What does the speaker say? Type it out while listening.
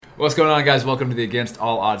What's going on, guys? Welcome to the Against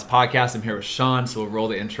All Odds podcast. I'm here with Sean, so we'll roll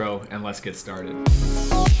the intro and let's get started.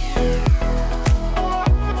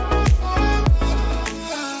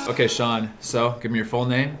 Okay, Sean, so give me your full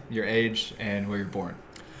name, your age, and where you're born.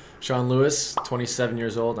 Sean Lewis, 27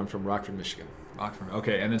 years old. I'm from Rockford, Michigan. Rockford.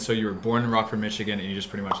 Okay, and then so you were born in Rockford, Michigan, and you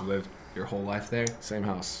just pretty much lived your whole life there? Same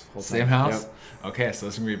house. Same house? Yep. Okay, so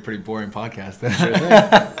this is going to be a pretty boring podcast then. Sure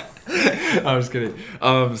thing. I'm just kidding.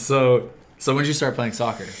 So when did you start playing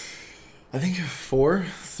soccer? I think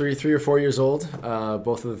three or four years old.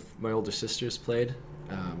 Both of my older sisters played,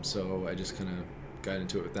 so I just kind of got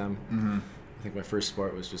into it with them. Mm-hmm. I think my first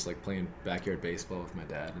sport was just like playing backyard baseball with my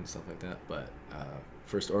dad and stuff like that. But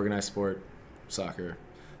first organized sport, soccer,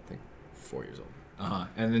 I think 4 years old. Uh-huh.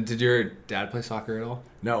 And then did your dad play soccer at all?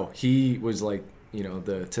 No, he was like,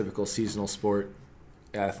 the typical seasonal sport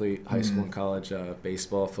athlete, high school and college,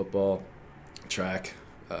 baseball, football, track,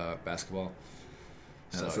 basketball.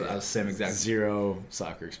 So that was the same exact. Zero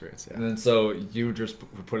soccer experience, yeah. And then so you just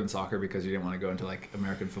were put in soccer because you didn't want to go into like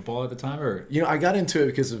American football at the time, or? I got into it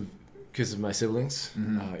because of my siblings.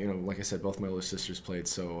 Mm-hmm. Like I said, both my older sisters played,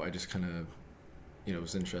 so I just kind of,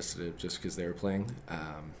 was interested in it just because they were playing.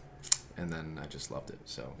 And then I just loved it,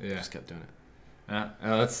 so I just kept doing it.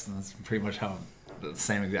 That's pretty much how the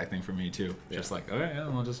same exact thing for me too. Yeah. Just like,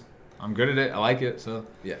 I'm good at it. I like it, so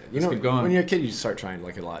yeah. keep going. When you're a kid, you just start trying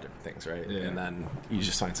like a lot of different things, right? Yeah. And then you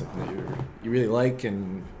just find something that you really like,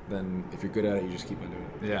 and then if you're good at it, you just keep on doing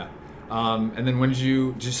it. Yeah. And then when did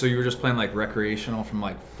you were just playing like recreational from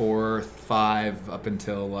like 4, 5 up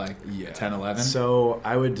until like 10, 11? So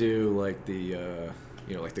I would do like the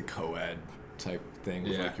like the co-ed type thing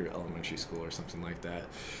with Yeah. like your elementary school or something like that.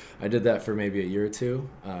 I did that for maybe a year or two,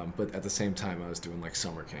 but at the same time I was doing like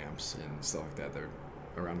summer camps and stuff like that.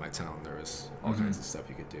 Around my town there was all kinds of stuff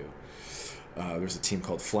you could do. There's a team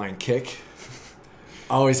called Flying Kick.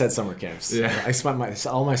 I always had summer camps. Yeah. I spent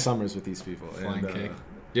all my summers with these people. Flying Kick.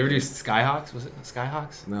 You ever do Skyhawks? Was it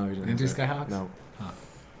Skyhawks? No, you didn't do Skyhawks? No.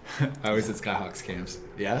 Huh. I always did Skyhawks camps.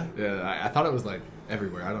 Yeah? Yeah, I thought it was like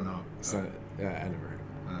everywhere. I don't know. I never heard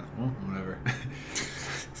of it. Well, whatever.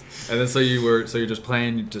 And then so you're just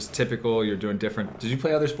playing just typical. You're doing different. Did you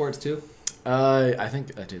play other sports too? I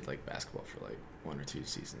think I did like basketball for like 1 or 2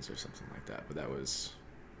 seasons or something like that, but that was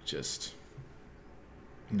just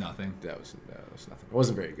nothing. That was nothing. It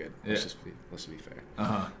wasn't very good. Yeah. Let's be fair.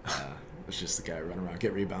 Uh-huh. It's just the guy run around,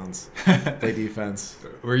 get rebounds, play defense.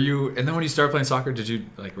 Were you? And then when you started playing soccer,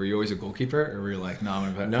 were you always a goalkeeper, or were you like, no,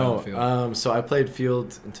 I'm gonna No. play on the field? So I played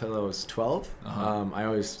field until I was 12. Uh-huh. I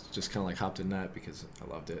always just kind of like hopped in net because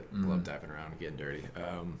I loved it. Mm-hmm. I loved diving around and getting dirty.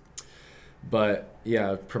 But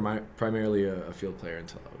yeah, primarily a field player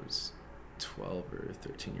until I was 12 or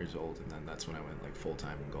 13 years old, and then that's when I went like full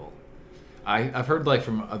time in goal. I've heard like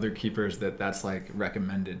from other keepers that's like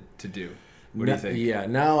recommended to do. What do you think? Yeah,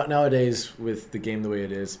 nowadays with the game the way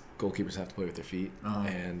it is, goalkeepers have to play with their feet, Uh-huh.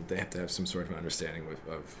 and they have to have some sort of an understanding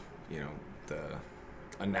of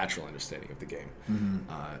a natural understanding of the game,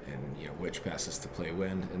 Mm-hmm. and which passes to play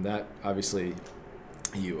when, and that obviously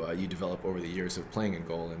you develop over the years of playing in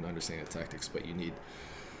goal and understanding the tactics, but you need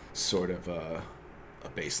sort of a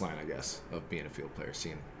baseline, I guess, of being a field player,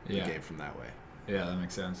 seeing the game from that way. Yeah, that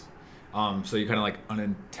makes sense. So you kind of like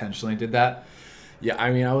unintentionally did that? Yeah,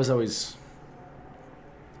 I mean, I was always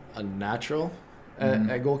a natural Mm-hmm.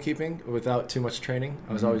 at goalkeeping without too much training.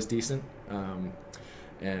 I was Mm-hmm. always decent.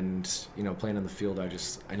 And playing on the field,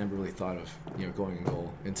 I never really thought of, going in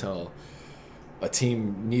goal until a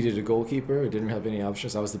team needed a goalkeeper. It didn't have any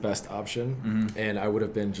options. I was the best option, Mm-hmm. and I would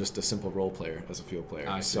have been just a simple role player as a field player.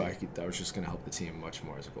 I So see. I was just going to help the team much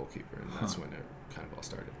more as a goalkeeper, and that's when it kind of all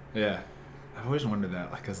started. Yeah. I've always wondered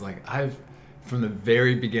that, because from the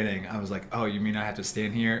very beginning, I was like, oh, you mean I have to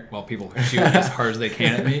stand here while people shoot as hard as they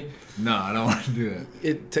can at me? No, I don't want to do that.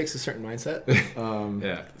 It takes a certain mindset.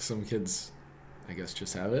 Yeah. Some kids, I guess,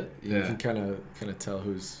 just have it. You Yeah. can kind of tell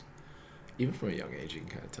who's, even from a young age, you can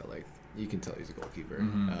kind of tell, like, you can tell he's a goalkeeper.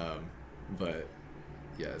 Mm-hmm. But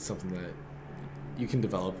yeah, it's something that you can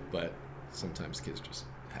develop, but sometimes kids just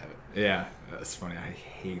have it. Yeah, that's funny. I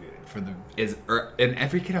hate it. And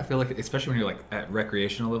every kid, I feel like, especially when you're like at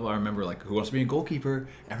recreational level, I remember like, who wants to be a goalkeeper?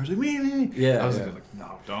 Everyone's like, me. Yeah, I was yeah. like,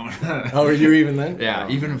 no, don't. Oh, were you even then? Yeah,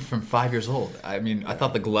 Oh. even from 5 years old. I mean, I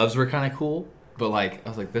thought the gloves were kind of cool, but like, I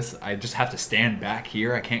was like, I just have to stand back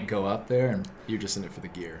here. I can't go up there. And You're just in it for the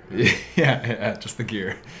gear. yeah, just the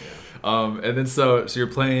gear. And then so you're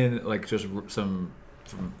playing like just some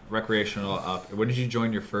from recreational up. When did you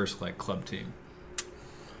join your first like club team?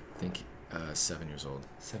 I think 7 years old.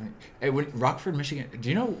 7. Hey, Rockford, Michigan. Do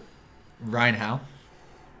you know Ryan Howe?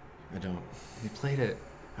 I don't. He played at.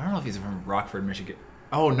 I don't know if he's from Rockford, Michigan.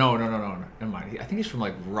 Oh no. Never mind. I think he's from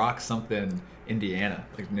like Rock something, Indiana,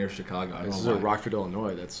 like near Chicago. I don't This is know why. Rockford,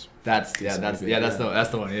 Illinois. That's That's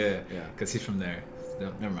the one. Yeah. Yeah. Because he's from there.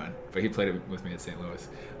 No, never mind. But he played it with me at St. Louis.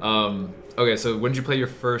 Okay, so when did you play your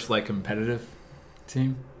first like competitive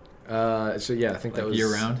team? So yeah, I think that Like was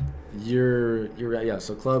year round. Year right. Yeah.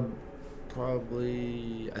 So club,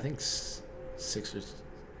 probably I think 6 or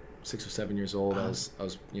 7 years old. I was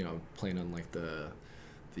playing on like the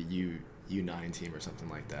U9 team or something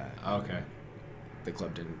like that. Okay. The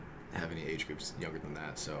club didn't have any age groups younger than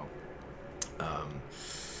that, so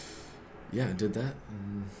yeah, I did that.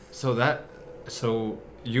 So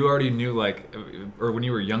you already knew like, or when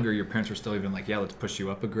you were younger, your parents were still even like, yeah, let's push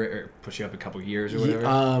you up a grade, or push you up a couple years or whatever.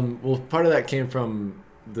 Well, part of that came from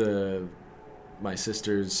my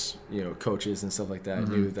sister's, coaches and stuff like that.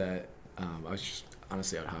 Mm-hmm. Knew that I was just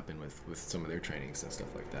honestly, I'd hop in with some of their trainings and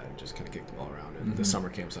stuff like that, and just kind of kick the ball around. And the summer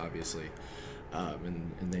camps, obviously,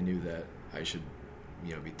 and they knew that I should,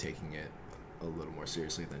 be taking it a little more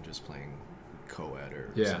seriously than just playing co-ed or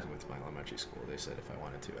something with my elementary school. They said if I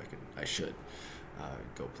wanted to, I should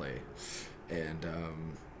go play. And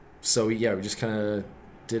so yeah, we just kind of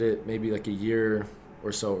did it maybe like a year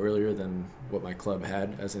or so earlier than what my club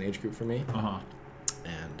had as an age group for me.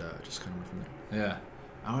 And just kind of went from there. Yeah,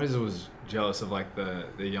 I always was jealous of like the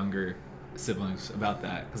younger siblings about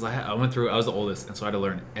that, because I was the oldest, and so I had to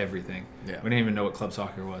learn everything. Yeah. We didn't even know what club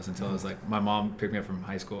soccer was until it was like my mom picked me up from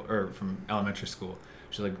high school or from elementary school.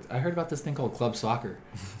 She's like, I heard about this thing called club soccer.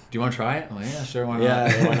 Do you want to try it? I'm like, yeah, sure, why not?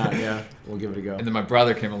 Yeah, why not? Yeah, we'll give it a go. And then my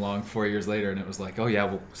brother came along 4 years later, and it was like, oh yeah,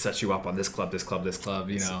 we'll set you up on this club, you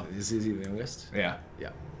know. Is he the youngest? Yeah.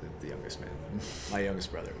 Yeah, the youngest man. My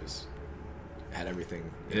youngest brother had everything.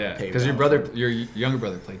 Yeah, paid because well. your younger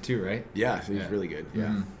brother played too, right? Yeah, so he's really good. Yeah.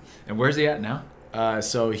 Mm-hmm. And where's he at now?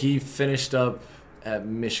 So he finished up at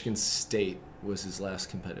Michigan State, was his last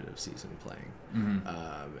competitive season playing. Mm-hmm.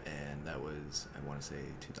 And that was, I want to say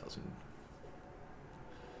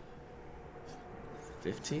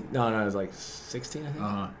 2015? No, it was like 16, I think.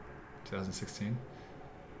 2016.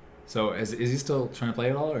 So is he still trying to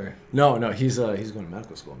play at all, or? No, he's going to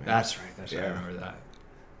medical school, man. That's right. I remember that.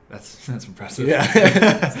 That's impressive. Yeah.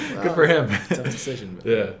 Good for him. Tough decision. But.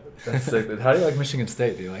 Yeah. That's sick. How do you like Michigan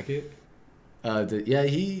State? Do you like it? I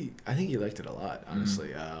think he liked it a lot,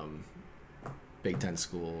 honestly. Big Ten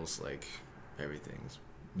schools, like everything's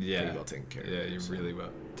pretty well taken care of. Yeah, you're really well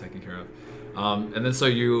taken care of. And then so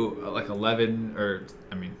you like 11, or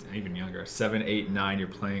I mean even younger, 7, 8, 9. You're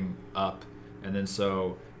playing up, and then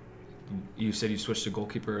so you said you switched to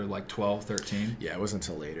goalkeeper like 12, 13. Yeah, it wasn't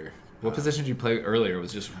until later. What position did you play earlier? Was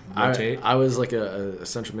it just rotate? I was like a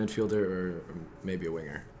central midfielder or maybe a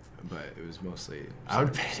winger, but it was mostly. I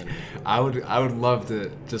would love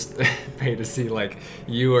to just pay to see like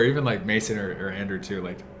you or even like Mason or Andrew too,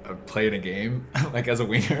 like play in a game like as a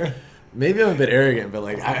winger. Maybe I'm a bit arrogant, but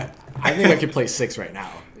like I think I could play 6 right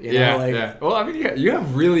now. Yeah. Well, I mean, you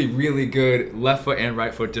have really, really good left foot and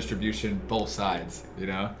right foot distribution, both sides. You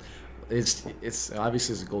know. It's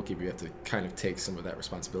obviously as a goalkeeper you have to kind of take some of that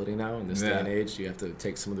responsibility now in this day and age. You have to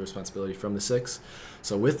take some of the responsibility from the 6.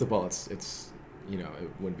 So with the ball, it's it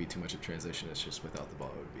wouldn't be too much of transition. It's just without the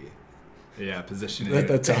ball, it would be. Yeah, positioning.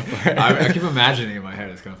 That's tough. I keep imagining in my head.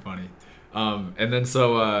 It's kind of funny. And then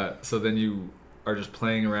so then you are just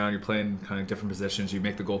playing around. You're playing kind of different positions. You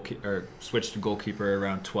make the goalkeeper switch to goalkeeper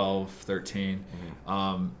around 12, 13.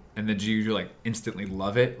 Mm-hmm. And then do you like instantly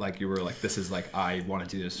love it? Like you were like, this is like I want to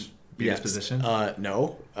do this. This position?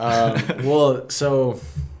 No. Well, so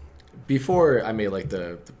before I made like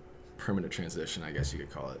the permanent transition, I guess you could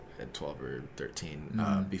call it, at 12 or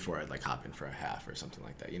 13, before I'd like hop in for a half or something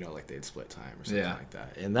like that, like they'd split time or something like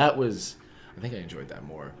that. And that was, I think I enjoyed that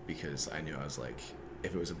more because I knew I was like,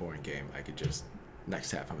 if it was a boring game, I could just, next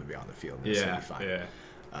half I'm going to be on the field and it's going to be fine. Yeah.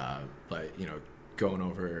 But, going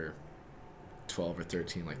over 12 or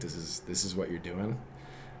 13, like this is what you're doing.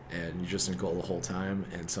 And you're just in goal the whole time,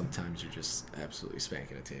 and sometimes you're just absolutely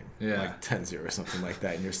spanking a team. Yeah. Like 10-0 or something like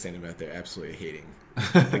that, and you're standing back there absolutely hating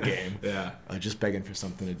the game. Yeah. Just begging for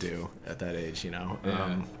something to do at that age, Yeah.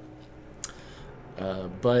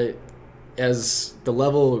 But as the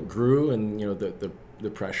level grew and, the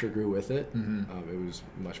pressure grew with it, it was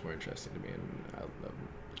much more interesting to me, and I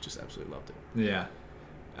just absolutely loved it. Yeah.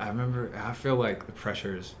 I feel like the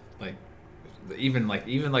pressure is, like, even like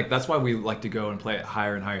that's why we like to go and play at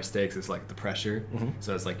higher and higher stakes. It's like the pressure.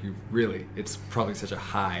 So it's like it's probably such a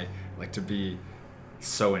high, like to be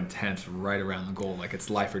so intense right around the goal, like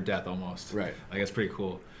it's life or death almost. Right. Like it's pretty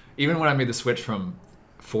cool. Even when I made the switch from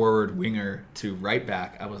forward winger to right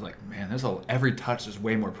back, I was like, man, every touch is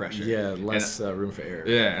way more pressure. Yeah, less room for error.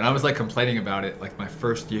 Yeah, and I was like complaining about it like my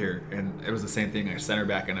first year, and it was the same thing. A center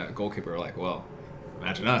back and a goalkeeper were like, well,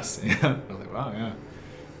 imagine us. I was like, wow, yeah.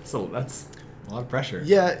 So that's a lot of pressure.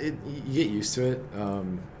 Yeah, you get used to it.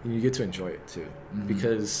 And you get to enjoy it too,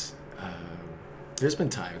 because there's been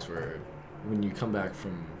times where when you come back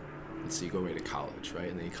from, let's say you go away to college, right,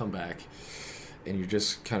 and then you come back and you're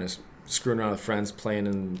just kind of screwing around with friends, playing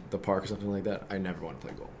in the park or something like that. I never want to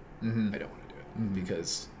play goal. I don't want to do it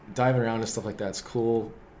because diving around and stuff like that's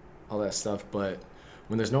cool, all that stuff. But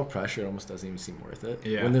when there's no pressure, it almost doesn't even seem worth it.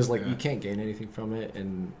 Yeah, when there's like you can't gain anything from it,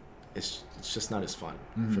 and it's just not as fun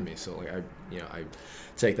for me. So like I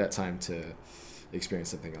take that time to experience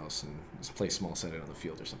something else and just play small sided on the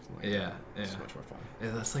field or something like that. Yeah. It's much more fun.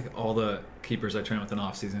 Yeah, that's like all the keepers I train with in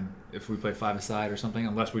off season. If we play 5-a-side or something,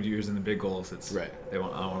 unless we're using the big goals, it's right. I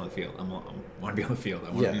want on the field. I want to be on the field.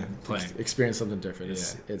 I want to be playing. Experience something different.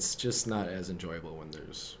 Yeah. It's just not as enjoyable when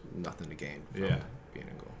there's nothing to gain from being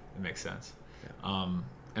in goal. It makes sense. Yeah.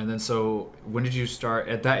 And then so when did you start,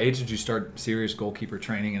 at that age, did you start serious goalkeeper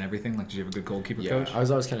training and everything? Like, did you have a good goalkeeper coach? I was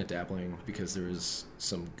always kind of dabbling because there was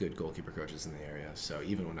some good goalkeeper coaches in the area. So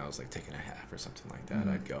even when I was like taking a half or something like that,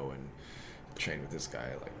 I'd go and train with this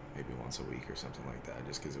guy like maybe once a week or something like that,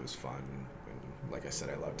 just because it was fun. And like I said,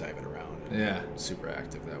 I love diving around and super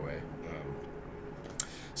active that way.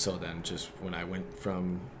 So then just when I went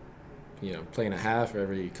from, playing a half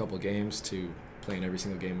every couple of games to playing every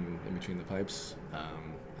single game in between the pipes,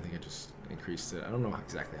 I think I just increased it. I don't know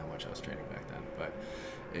exactly how much I was training back then, but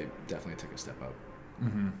it definitely took a step up.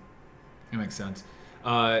 It makes sense.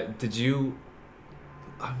 Did you?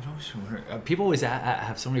 I'm not sure. People always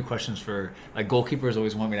have so many questions for like goalkeepers.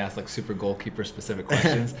 Always want me to ask like super goalkeeper specific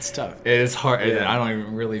questions. It's tough. It is hard. Yeah. I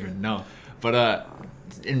don't even know. But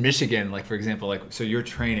in Michigan, like for example, like so you're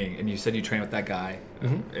training, and you said you train with that guy,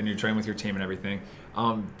 and you train with your team and everything.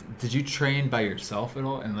 Did you train by yourself at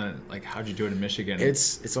all? And then, like, how'd you do it in Michigan?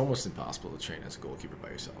 It's almost impossible to train as a goalkeeper by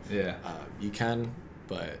yourself. Yeah. You can,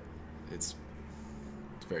 but it's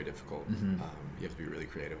very difficult. You have to be really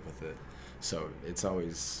creative with it. So it's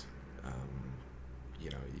always, you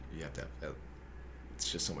have to have.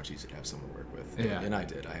 It's just so much easier to have someone to work with. Yeah. And I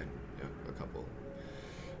did. I had a couple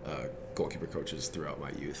goalkeeper coaches throughout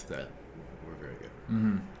my youth that were very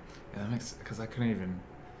good. Yeah, that makes, because I couldn't even.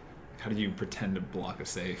 How do you pretend to block a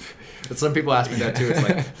save? But some people ask me that too. It's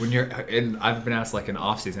like when you're, and I've been asked like in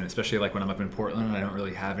off season, especially like when I'm up in Portland and I don't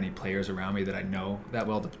really have any players around me that I know that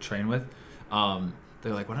well to train with.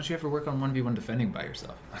 They're like, why don't you ever work on 1v1 defending by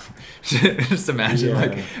yourself? Just imagine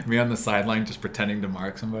like me on the sideline just pretending to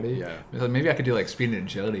mark somebody. Yeah. Maybe I could do like speed and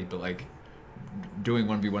agility, but like doing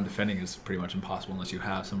 1v1 defending is pretty much impossible unless you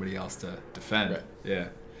have somebody else to defend. Right. Yeah.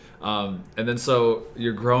 And then so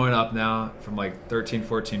you're growing up now from like 13,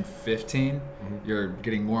 14, 15. You're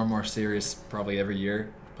getting more and more serious probably every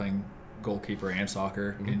year, playing goalkeeper and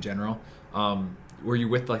soccer in general. Were you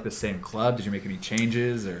with like the same club? Did you make any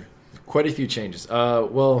changes or? Quite a few changes. Well,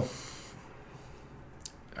 all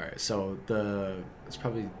right. So there's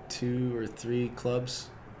probably 2 or 3 clubs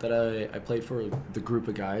that I played for, the group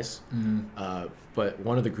of guys. But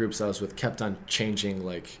one of the groups I was with kept on changing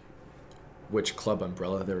like which club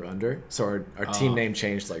umbrella they were under. So our team name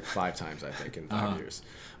changed like 5 times, I think, in 5 years.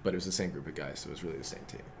 But it was the same group of guys, so it was really the same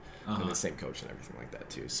team. And the same coach and everything like that,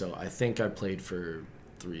 too. So I think I played for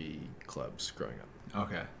 3 clubs growing up.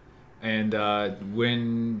 Okay. And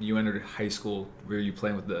when you entered high school, were you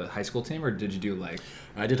playing with the high school team, or did you do like...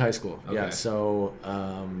 I did high school, okay. Yeah. So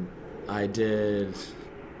I did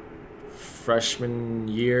freshman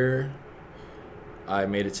year. I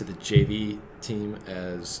made it to the JV team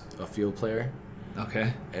as a field player.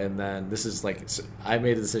 Okay. And then this is like, I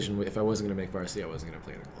made a decision, if I wasn't going to make varsity, I wasn't going to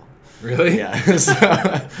play in the goal. Really? Yeah.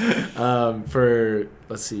 So, for,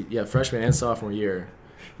 let's see, freshman and sophomore year.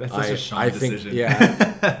 That's such a Sean decision.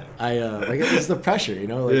 Yeah. Like it's the pressure,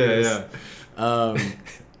 Like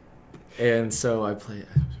and so I played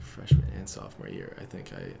freshman and sophomore year. I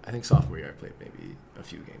think sophomore year I played maybe a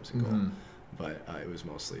few games in goal, but it was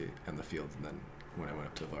mostly in the field. And then when I went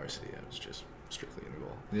up to varsity, I was just strictly in the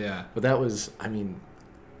goal. Yeah. But that was,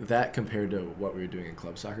 that compared to what we were doing in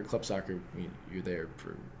club soccer. Club soccer, you're there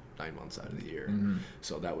for 9 months out of the year,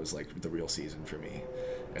 so that was like the real season for me.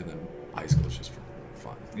 And then high school was just for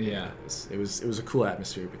fun. Yeah. It was a cool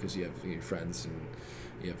atmosphere because you have your friends and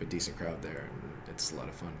you have a decent crowd there, and it's a lot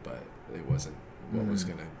of fun. But it wasn't what was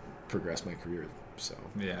going to progress my career So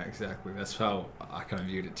yeah, exactly. That's how I kind of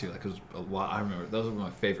viewed it too. Like, it was a lot. I remember those were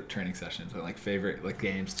my favorite training sessions, and like favorite like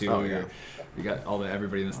games too. Oh, yeah. You got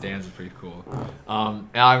everybody in the stands is pretty cool. And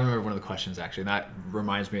I remember one of the questions actually, and that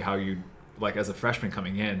reminds me how you, like, as a freshman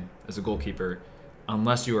coming in as a goalkeeper,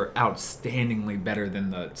 unless you are outstandingly better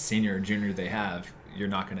than the senior or junior they have, you're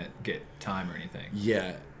not going to get time or anything.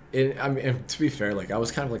 Yeah. I mean, to be fair, like, I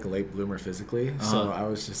was kind of like a late bloomer physically, so I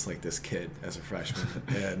was just like this kid as a freshman.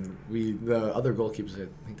 And the other goalkeepers, I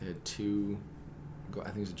think they had two, I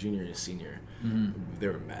think it was a junior and a senior. They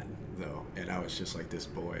were men, though, and I was just like this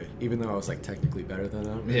boy. Even though I was like technically better than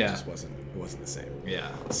them, it just wasn't the same.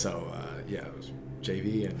 Yeah. So yeah, it was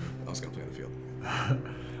JV, and I was gonna play on the field.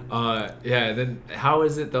 Yeah. Then how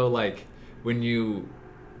is it though? Like when you,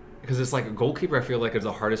 because it's like a goalkeeper, I feel like is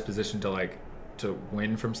the hardest position to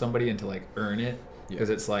win from somebody and to like earn it, because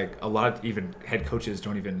it's like a lot of even head coaches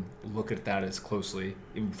don't even look at that as closely,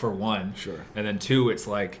 even for one. Sure. And then two, it's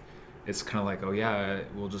like it's kind of like, oh yeah,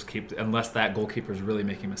 we'll just keep, unless that goalkeeper is really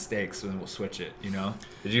making mistakes, then we'll switch it. You know?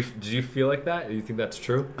 Did you feel like that? Do you think that's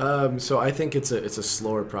true? So I think it's a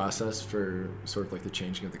slower process for sort of like the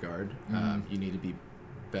changing of the guard. You need to be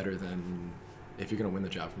better than, if you're going to win the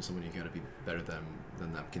job from someone, you got to be better than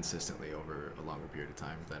them consistently over a longer period of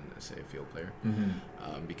time than, say, a field player.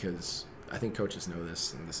 Because I think coaches know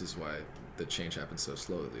this, and this is why the change happens so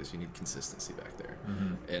slowly, is you need consistency back there.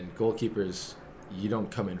 And goalkeepers, you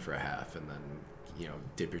don't come in for a half and then, you know,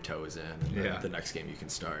 dip your toes in, and then the next game you can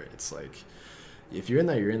start. It's like, if you're in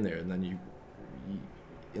there, you're in there, and then you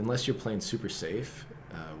unless you're playing super safe,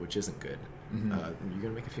 which isn't good, you're going to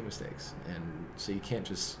make a few mistakes. And so you can't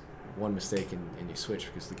just one mistake and you switch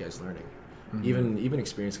because the guy's learning. Even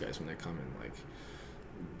experienced guys, when they come in, like,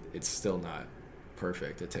 it's still not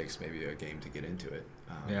perfect. It takes maybe a game to get into it.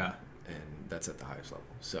 And that's at the highest level.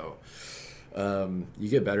 So you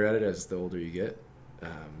get better at it as the older you get.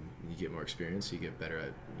 You get more experience. You get better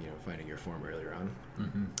at, you know, finding your form earlier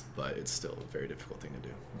on. But it's still a very difficult thing to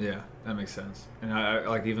do. Yeah, that makes sense. And I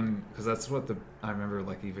like, even because that's what I remember,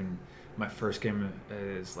 like, even my first game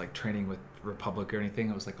is like training with Republic or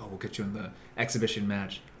anything. I was like, oh, we'll get you in the exhibition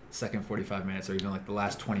match, second 45 minutes, or even like the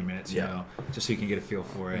last 20 minutes, you know, just so you can get a feel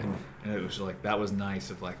for it. And it was like, that was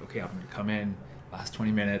nice of like, okay, I'm going to come in last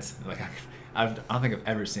 20 minutes. Like, I don't think I've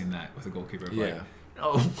ever seen that with a goalkeeper. Like,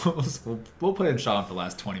 oh, we'll put in Sean for the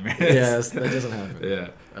last 20 minutes. Yes, that doesn't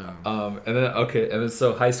happen. And then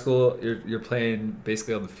so high school, you're playing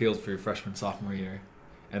basically on the field for your freshman, sophomore year.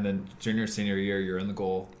 And then junior, senior year, you're in the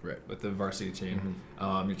goal with the varsity team.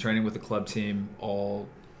 You're training with the club team all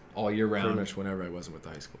year round. Pretty much whenever I wasn't with the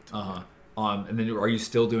high school team. And then are you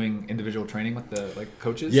still doing individual training with the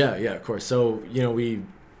coaches? Yeah, of course. So, you know,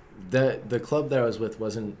 the club that I was with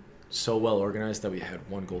wasn't so well organized that we had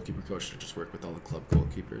one goalkeeper coach to just work with all the club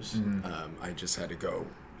goalkeepers. I just had to go,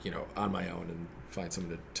 you know, on my own and find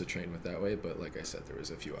someone to train with that way. But like I said, there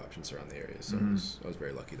was a few options around the area, so I was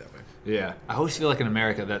very lucky that way. Yeah, I always feel like in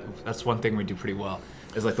America that's one thing we do pretty well,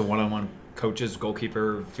 is like the one-on-one coaches,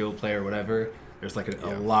 goalkeeper, field player, whatever. There's like a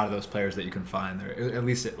lot of those players that you can find there, at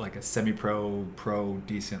least at like a semi-pro, pro,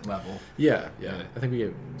 decent level. Yeah. I think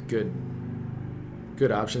we get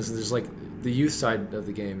good options. There's like the youth side of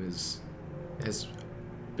the game has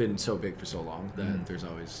been so big for so long that there's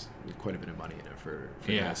always quite a bit of money in it for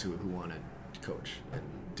guys who want to coach and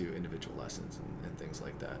do individual lessons and things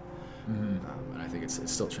like that. And I think it's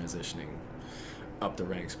still transitioning up the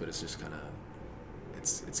ranks, but it's just kind of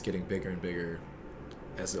it's getting bigger and bigger.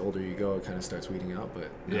 As the older you go, it kind of starts weeding out,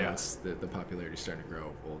 but it's the popularity is starting to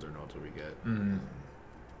grow older and older we get.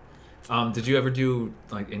 Did you ever do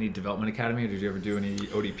like any development academy, or did you ever do any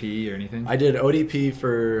ODP or anything? I did ODP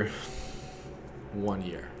for 1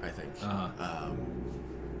 year, I think.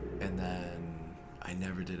 And then I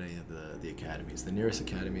never did any of the academies. The nearest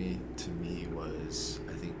academy to me was,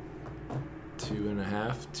 I think,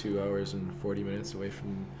 2 hours and 40 minutes away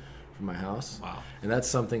from my house. Wow. And that's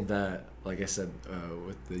something that, like I said,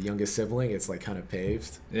 with the youngest sibling, it's like kind of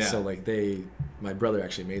paved. Yeah. So like my brother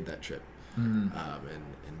actually made that trip and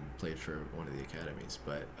played for one of the academies.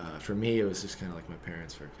 But for me, it was just kind of like my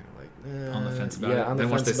parents were kind of like on the fence about it. Then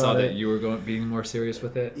once they saw that you were being more serious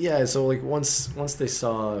with it. Yeah. So like once they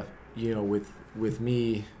saw, you know, with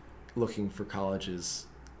me looking for colleges,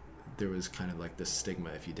 there was kind of like this stigma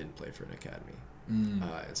if you didn't play for an academy.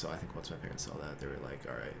 And so I think once my parents saw that, they were like,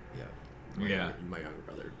 all right, my younger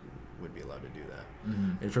brother would be allowed to do that.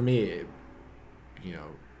 And for me, you know,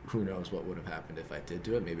 who knows what would have happened if I did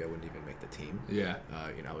do it. Maybe I wouldn't even make the team. Yeah.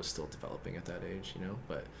 You know, I was still developing at that age, you know,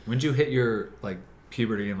 but. When did you hit your like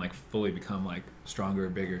puberty and like fully become like stronger or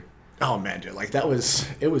bigger? Oh man, dude, like it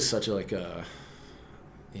was such a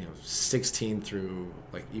you know, 16 through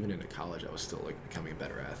like even into college, I was still like becoming a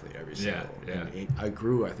better athlete every single. Yeah. I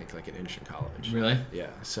grew, I think, like an inch in college. Really? Yeah.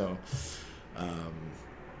 So,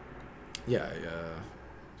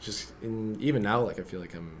 just even now, like I feel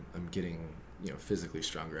like I'm getting, you know, physically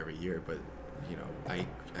stronger every year, but you know, I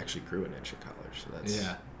actually grew an inch in college. So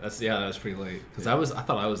that's pretty late because I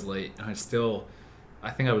thought I was late, and I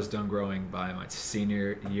think I was done growing by my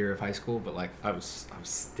senior year of high school, but like I was a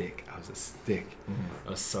stick. I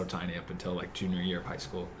was so tiny up until like junior year of high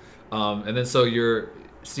school. And then so your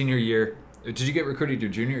senior year, did you get recruited your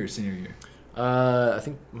junior or senior year? I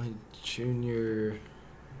think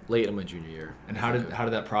late in my junior year. And how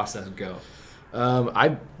did that process go?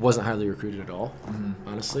 I wasn't highly recruited at all,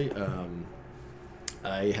 honestly.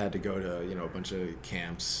 I had to go to, you know, a bunch of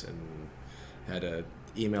camps and had to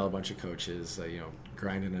email a bunch of coaches, you know,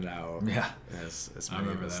 grinding it out. Yeah, as many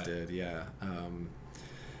of us did. Yeah.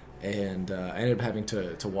 And I ended up having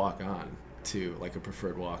to walk on to like a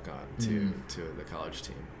preferred walk on to the college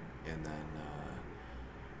team, and then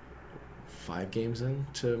 5 games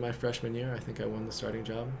into my freshman year, I think I won the starting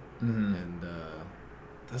job, and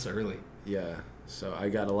that's early. Yeah. So I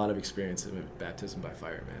got a lot of experience in baptism by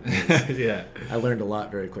fire, man. Yeah. I learned a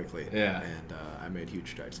lot very quickly. Yeah. And I made huge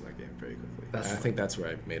strides in that game very quickly. I think that's where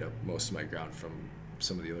I made up most of my ground from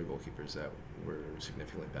some of the other goalkeepers that were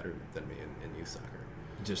significantly better than me in youth soccer.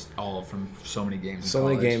 Just all from so many games. So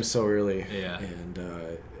many games so early. Yeah. And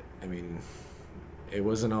I mean, it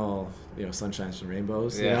wasn't all, you know, sunshines and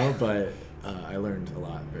rainbows, you know, but I learned a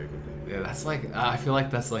lot very quickly. Yeah, that's like, I feel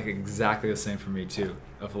like that's like exactly the same for me too.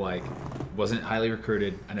 Of like, wasn't highly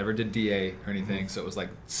recruited. I never did DA or anything. So it was like,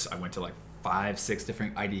 I went to like 5-6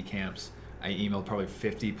 different ID camps. I emailed probably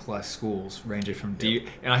 50 plus schools ranging from D,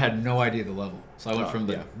 and I had no idea the level. So I went from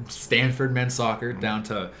the Stanford men's soccer down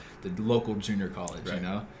to the local junior college, you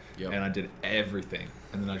know? Yep. And I did everything.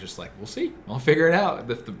 And then I was just like, we'll see. I'll figure it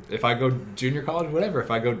out. If I go junior college, whatever.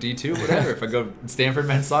 If I go D2, whatever. If I go Stanford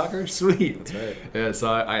men's soccer, sweet. That's right. Yeah,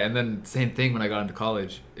 so and then same thing when I got into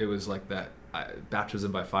college. It was like that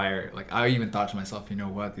baptism by fire. Like I even thought to myself, you know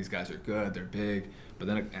what? These guys are good. They're big. But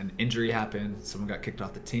then an injury happened. Someone got kicked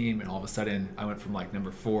off the team. And all of a sudden, I went from like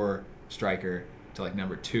number 4 striker to like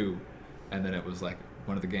number 2. And then it was like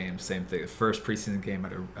one of the games, same thing. The first preseason game,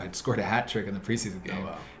 I'd scored a hat trick in the preseason game. Oh,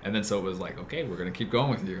 wow. And then so it was like, okay, we're going to keep going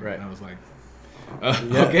with you. Right. And I was like,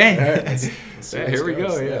 okay. Let's here we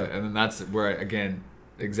go. Yeah. And then that's where, again,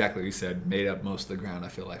 exactly what you said, made up most of the ground, I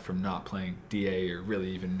feel like, from not playing DA or really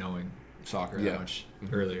even knowing soccer that much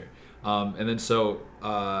earlier. And then so,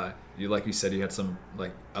 like you said, you had some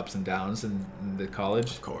like ups and downs in the college.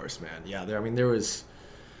 Of course, man. Yeah, there was,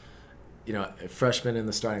 you know, a freshman in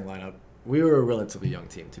the starting lineup. We were a relatively young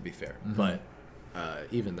team, to be fair. But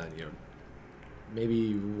even then, you know,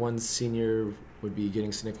 maybe one senior would be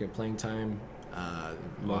getting significant playing time.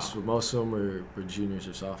 Most of them were juniors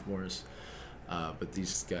or sophomores. But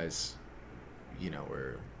these guys, you know,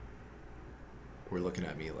 were looking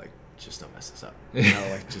at me like, just don't mess this up. You know,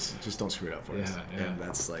 like just don't screw it up for us. Yeah. And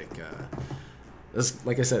that's like,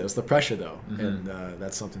 like I said, it was the pressure though, and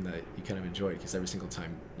that's something that you kind of enjoy because every single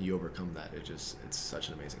time you overcome that, it's such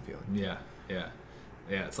an amazing feeling. Yeah.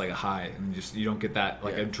 It's like a high, and you don't get that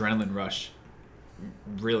like adrenaline rush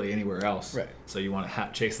really anywhere else. Right. So you want to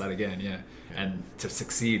chase that again, and to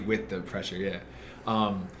succeed with the pressure, Yeah,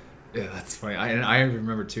 that's funny. I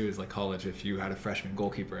remember too is like college, if you had a freshman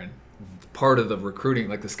goalkeeper, and part of the recruiting,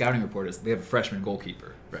 like the scouting report, is they have a freshman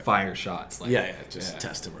goalkeeper, fire shots. Like,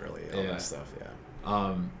 test him early, all that stuff.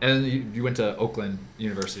 And then you went to Oakland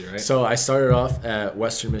University, right? So I started off at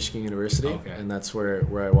Western Michigan University, and that's where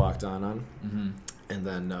I walked on. And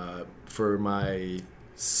then for my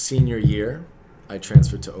senior year, I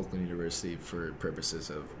transferred to Oakland University for purposes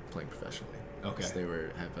of playing professionally. Because they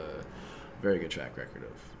have a very good track record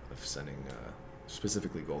of sending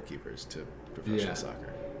specifically goalkeepers to professional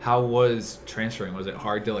soccer. How was transferring? Was it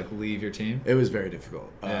hard to like leave your team? It was very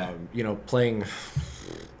difficult. You know, playing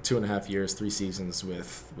 2.5 years, 3 seasons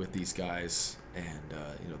with these guys, and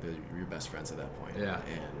you know, they're your best friends at that point.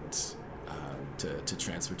 And to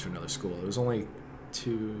transfer to another school, it was only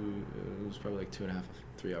probably like 2.5,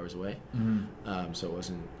 3 hours away. So it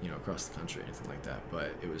wasn't, you know, across the country or anything like that,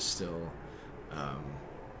 but it was still,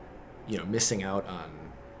 you know, missing out on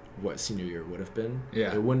what senior year would have been.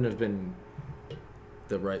 It wouldn't have been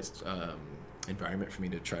the right environment for me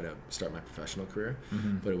to try to start my professional career,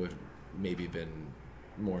 but it would maybe been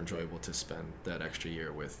more enjoyable to spend that extra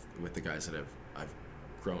year with the guys that I've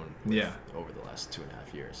grown with over the last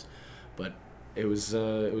 2.5 years. But it was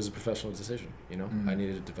a professional decision, you know. I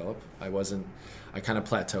needed to develop. I kind of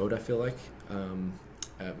plateaued, I feel like,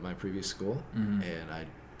 at my previous school, and I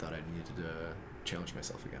thought I needed to challenge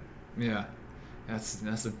myself again. Yeah,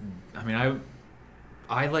 that's a. I mean,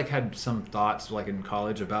 I like had some thoughts like in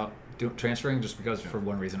college about transferring just because for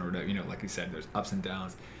one reason or another. You know, like you said, there's ups and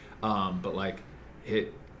downs, but like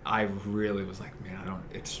I really was like, man,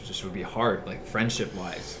 it's just would be hard, like friendship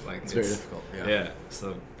wise, like it's very difficult. Yeah.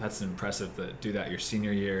 So that's impressive to do that your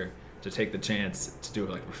senior year, to take the chance to do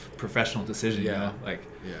like a professional decision. Yeah. You know? Like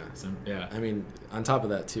yeah. I mean, on top of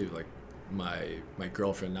that too, like my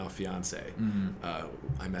girlfriend, now fiance,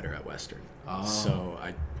 I met her at Western. Oh. So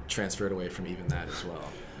I transferred away from even that as well.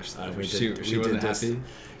 She wasn't happy.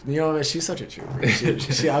 You know, she's such a trooper.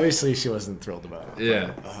 She obviously she wasn't thrilled about it.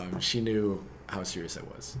 Yeah. But, she knew how serious I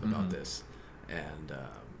was about this, and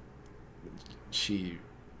she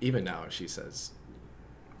even now she says,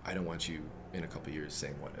 "I don't want you in a couple years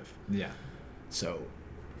saying what if." Yeah. So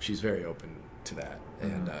she's very open to that,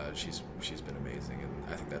 and she's been amazing, and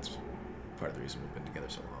I think that's part of the reason we've been together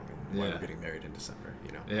so long and why we're getting married in December.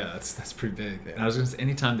 You know. Yeah, that's pretty big. Yeah. And I was gonna say,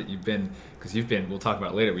 anytime that you've been, because we'll talk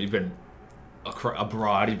about it later, but you've been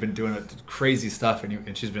abroad, you've been doing crazy stuff,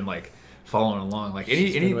 and she's been like following along. Like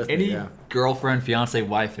any girlfriend, fiance,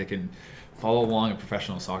 wife that can follow along a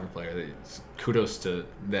professional soccer player, kudos to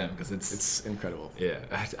them, because it's incredible. Yeah,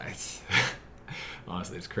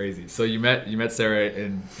 honestly, it's crazy. So you met Sarah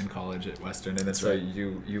in college at Western, and that's right.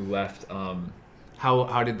 You left.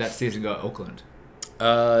 How did that season go at Oakland?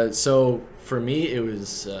 So for me, it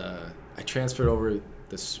was I transferred over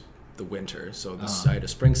the winter. So I had a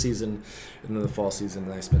spring season and then the fall season,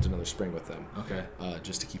 and I spent another spring with them. Okay.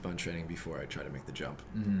 Just to keep on training before I try to make the jump.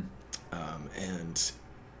 Mm-hmm. And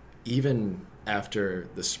even after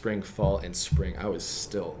the spring, fall, and spring, I was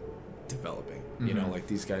still developing. Mm-hmm. You know, like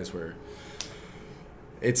these guys were.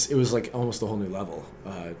 It was like almost a whole new level.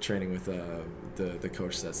 Training with the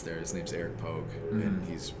coach that's there. His name's Eric Pogue, and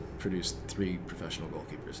he's produced 3 professional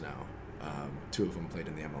goalkeepers now. 2 of them played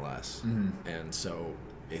in the MLS, and so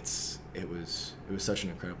it was such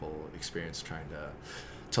an incredible experience trying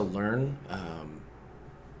to learn,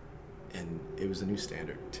 and it was a new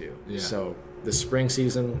standard too. Yeah. So the spring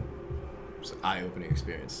season was an eye-opening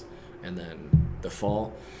experience, and then the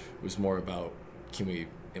fall was more about, can we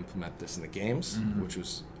implement this in the games, which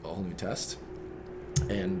was a whole new test.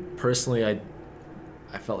 And personally, I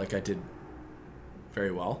felt like I did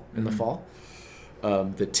very well in the fall.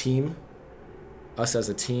 The team, us as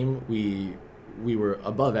a team, we were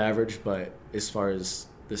above average, but as far as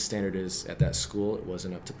the standard is at that school, it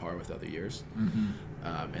wasn't up to par with other years.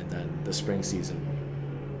 And then the spring season,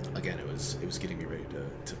 again, it was getting me ready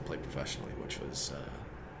to play professionally, which was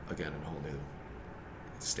again a whole new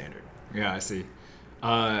standard. Yeah, I see.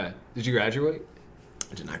 Did you graduate?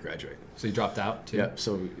 I did not graduate. So you dropped out too? Yep.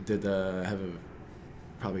 So we did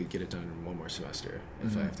probably get it done in one more semester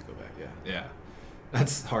if I have to go back. Yeah. Yeah.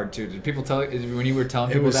 That's hard too. Did people tell you when you were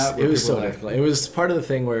telling people that? It was so difficult. It was part of the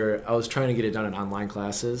thing where I was trying to get it done in online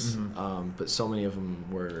classes, but so many of them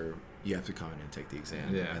were you have to come in and take the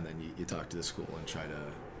exam, and then you talk to the school and try to,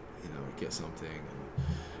 get something,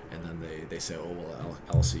 and then they say, oh well,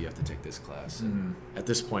 also you have to take this class. And at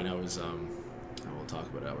this point, I was we'll talk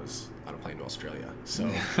about it. I was on a plane to Australia, so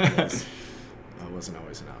it wasn't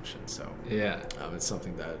always an option. So it's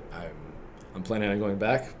something that I'm planning on going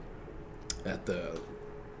back at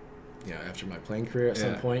after my playing career at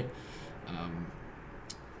some point.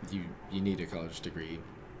 You need a college degree,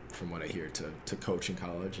 from what I hear, to coach in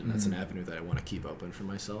college, and that's an avenue that I want to keep open for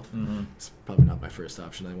myself. It's probably not my first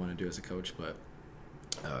option I want to do as a coach, but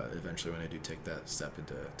eventually when I do take that step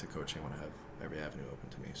into coaching, I want to have every avenue open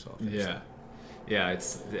to me. So I'll finish that. Yeah,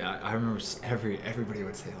 I remember everybody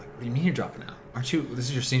would say, like, what do you mean you're dropping out? Aren't you, this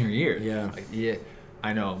is your senior year? Yeah. Like, yeah,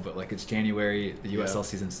 I know, but like it's January, the USL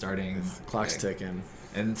season's starting. Clock's ticking.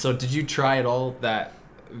 And so did you try at all that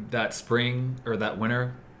spring or that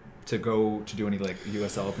winter to go to do any like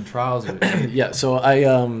USL Open trials? Or Yeah, so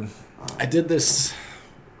I did this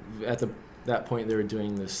at that point. They were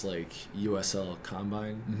doing this like USL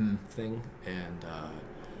Combine thing, and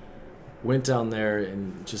went down there,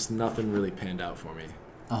 and just nothing really panned out for me.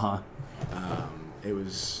 It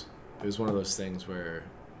was one of those things where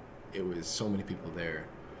it was so many people there,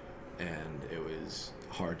 and it was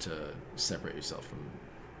hard to separate yourself from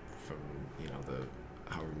the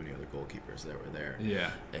however many other goalkeepers that were there.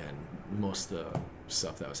 Yeah. And most of the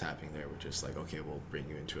stuff that was happening there were just like, okay, we'll bring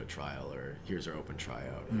you into a trial, or here's our open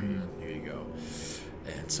tryout, or here you go.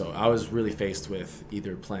 And so I was really faced with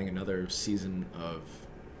either playing another season of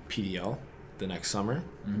PDL the next summer,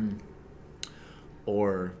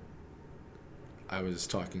 or I was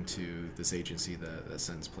talking to this agency that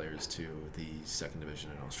sends players to the second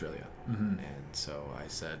division in Australia. And so I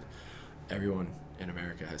said, everyone in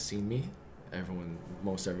America has seen me.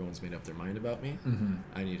 Most everyone's made up their mind about me. Mm-hmm.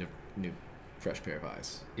 I need a new, fresh pair of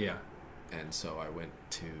eyes. Yeah. And so I went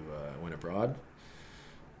abroad.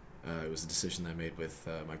 It was a decision I made with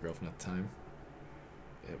my girlfriend at the time.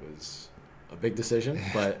 It was a big decision,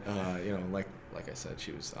 but like I said,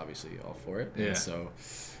 she was obviously all for it. Yeah. And so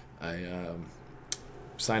I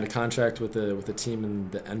signed a contract with a team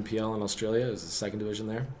in the NPL in Australia. It was the second division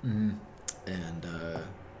there. Mm-hmm. And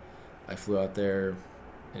I flew out there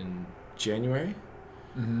in January.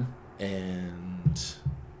 Mm-hmm. And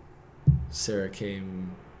Sarah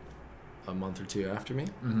came a month or two after me.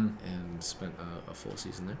 Mm-hmm. And spent a full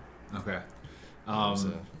season there. Okay. It was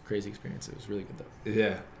a crazy experience. It was really good though.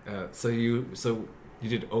 Yeah. So you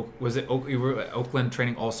did you were at Oakland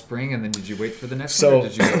training all spring, and then did you wait for the next one, or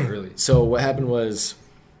did you go early? So what happened was,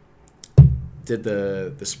 did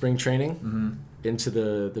the spring training Mm-hmm. into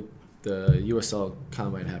the USL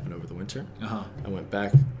combine happened over the winter. Uh-huh. I went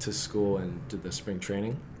back to school and did the spring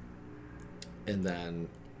training, and then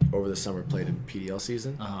over the summer played in PDL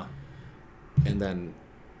season, Uh-huh. and then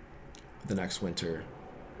the next winter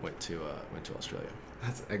went to Australia.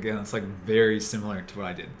 It's like very similar to what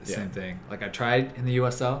I did. The same thing. Like I tried in the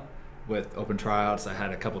USL with open tryouts. I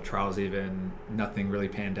had a couple trials even. Nothing really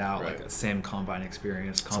panned out. Right. Like the same combine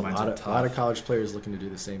experience. It's Combines are tough. a lot of college players looking to do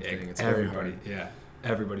the same thing. It's very hard. Yeah.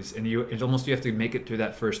 Everybody's, and you have to make it through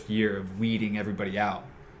that first year of weeding everybody out.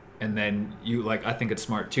 And then I think it's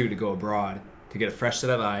smart too to go abroad to get a fresh set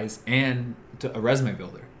of eyes and to a resume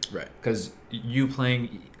builder. Right. Because you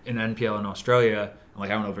playing in NPL in Australia, I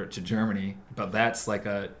went over to Germany, but that's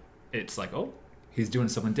it's like, oh, he's doing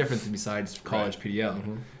something different than besides college PDL.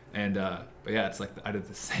 Mm-hmm. And, but yeah, it's like I did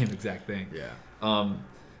the same exact thing. Yeah.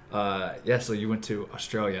 So you went to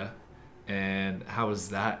Australia, and how was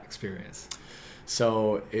that experience?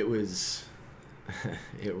 So it was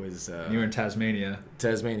you were in Tasmania.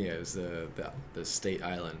 Tasmania is the state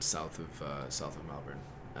island south of Melbourne.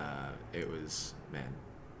 It was, man,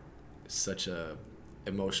 such a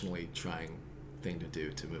emotionally trying thing to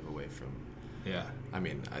do, to move away from. Yeah. I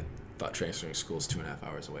mean, I thought transferring schools 2.5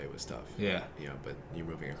 hours away was tough. Yeah. But you're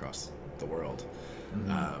moving across the world.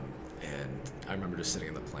 Mm-hmm. And I remember just sitting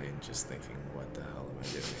in the plane just thinking, what the hell am I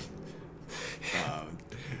doing?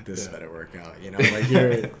 This better work out. Like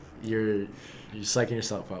you're psyching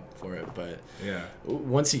yourself up for it, but yeah,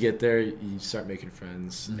 once you get there, you start making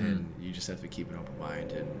friends, mm-hmm. and you just have to keep an open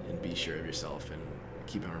mind and be sure of yourself and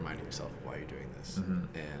keep on reminding yourself of why you're doing this. Mm-hmm.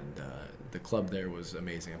 And the club there was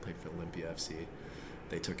amazing. I played for Olympia FC.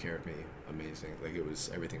 They took care of me amazing. Like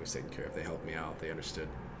everything was taken care of. They helped me out. They understood,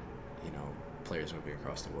 players moving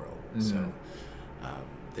across the world. Mm-hmm. So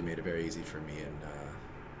they made it very easy for me and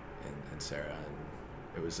Sarah, and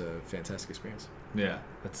it was a fantastic experience. Yeah,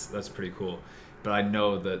 that's pretty cool. But I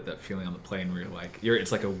know that feeling on the plane where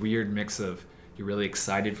it's like a weird mix of you're really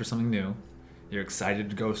excited for something new, you're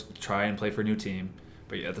excited to go try and play for a new team,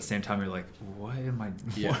 but at the same time you're like, what am I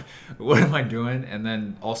doing? And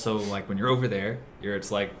then also when you're over there,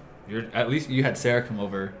 it's like you're, at least you had Sarah come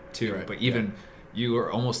over too, right. But even you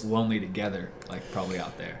were almost lonely together, probably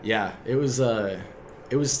out there. Yeah, it was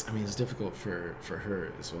difficult for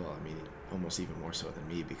her as well. I mean, almost even more so than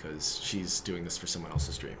me, because she's doing this for someone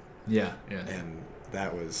else's dream. Yeah. And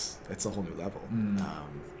it's a whole new level. Mm.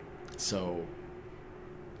 So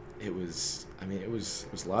it was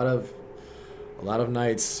a lot of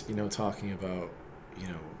nights, talking about,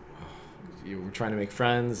 we're trying to make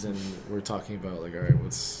friends, and we're talking about all right,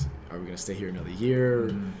 are we going to stay here another year?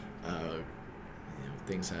 Mm.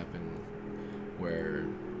 Things happen where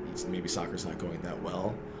maybe soccer's not going that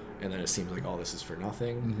well, and then it seems like all this is for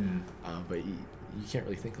nothing. Mm-hmm. But you can't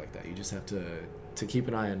really think like that. You just have to keep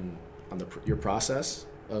an eye on your process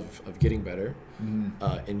of getting better.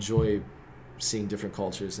 Mm-hmm. Enjoy seeing different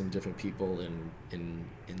cultures and different people in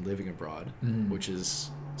living abroad, mm-hmm. which is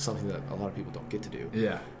something that a lot of people don't get to do.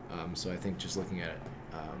 Yeah. So I think just looking at it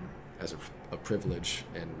as a privilege,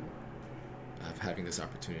 and of having this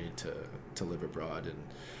opportunity to live abroad and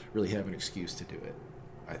really have an excuse to do it,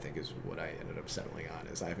 I think is what I ended up settling on.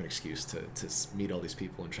 Is I have an excuse to meet all these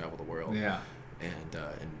people and travel the world. Yeah. And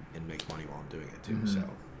make money while I'm doing it too. Mm-hmm. So.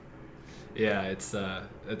 Yeah,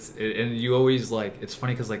 and you always it's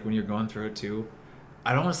funny because when you're going through it too,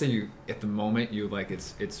 I don't want to say you at the moment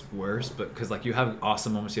it's worse, but because you have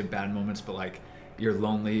awesome moments, you have bad moments, but you're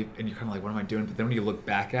lonely and you're kind of what am I doing? But then when you look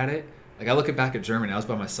back at it, I look back at Germany, I was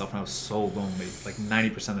by myself and I was so lonely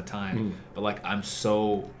 90% of the time. But I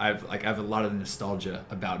have a lot of nostalgia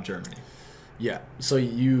about Germany. Yeah, so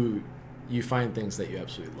you find things that you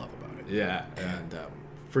absolutely love about it. Yeah. And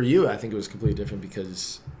for you, I think it was completely different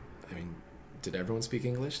because, did everyone speak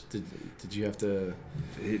English? Did you have to?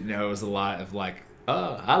 No, it was a lot of like,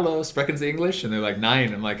 oh, hello, sprechen Sie English? And they're like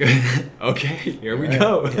 9. I'm like, okay, here we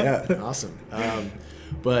go. Yeah, awesome.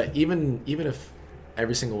 But even if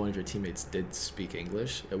every single one of your teammates did speak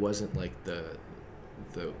English, it wasn't like the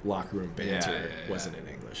locker room banter wasn't in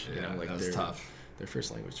English. You know, like that was tough. Their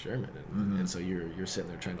first language German, and so you're sitting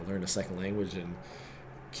there trying to learn a second language and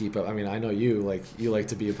keep up. I mean, I know you like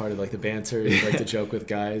to be a part of like the banter. You like to joke with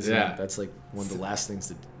guys. Yeah, that's like one of the last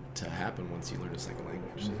things to happen once you learn a second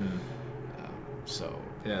language. So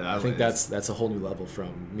I think that's a whole new level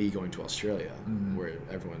from me going to Australia, where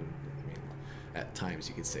everyone. At times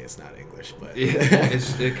you could say it's not English, but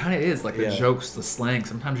it kind of is like the jokes, the slang.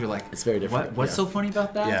 Sometimes you're like, it's very different. What's so funny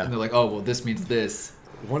about that? Yeah. And they're like, oh, well, this means this.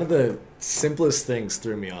 One of the simplest things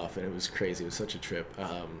threw me off, and it was crazy. It was such a trip.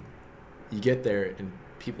 You get there, and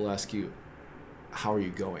people ask you, "How are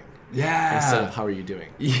you going?" Yeah. Instead of "How are you doing?"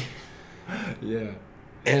 Yeah.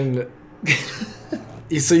 And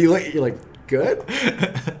so you're like, good.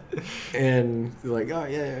 And you're like, oh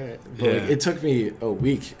yeah. But like, it took me a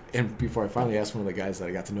week, and before I finally asked one of the guys that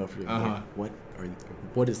I got to know for like,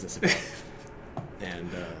 what is this about? And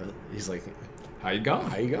he's like, how you going?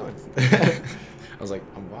 I was like,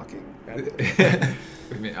 I'm walking. I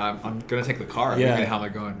mean, I'm gonna take the car. Yeah. I mean, how am I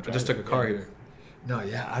going? I just took a car here. No,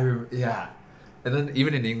 yeah, I remember. Yeah, and then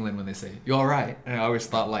even in England when they say you all right, and I always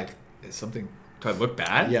thought like, is something? Do I look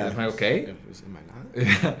bad? Yeah. Am I okay? Am I not?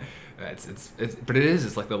 Yeah. But it is.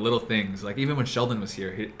 It's like the little things. Like even when Sheldon was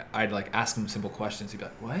here, I'd like ask him simple questions. He'd be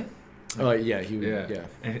like, "What?" Oh yeah, he would. Yeah.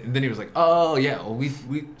 And then he was like, "Oh yeah, well we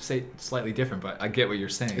say slightly different, but I get what you're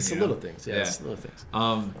saying." It's the little things. Yeah, it's the little things.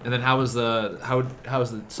 And then how was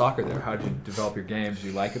the soccer there? How did you develop your game? Did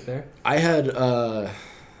you like it there? I had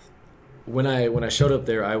when I showed up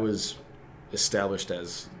there, I was established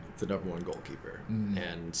as the #1 goalkeeper,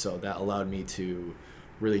 and so that allowed me to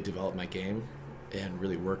really develop my game and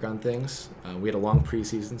really work on things. We had a long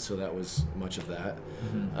preseason, so that was much of that.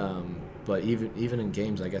 But even in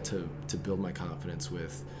games, I got to build my confidence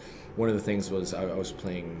with. One of the things was I was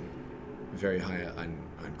playing very high on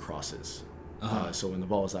crosses. So when the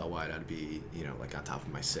ball was out wide, I'd be like on top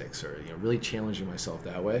of my 6 or really challenging myself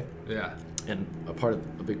that way. Yeah. And a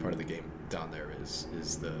big part of the game down there is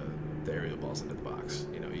the aerial balls into the box.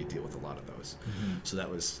 You deal with a lot of those. So that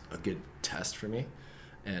was a good test for me.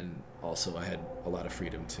 And also I had a lot of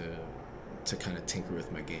freedom to kind of tinker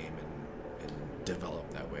with my game and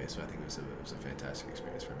develop that way. So I think it was a fantastic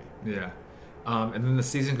experience for me. Yeah. And then the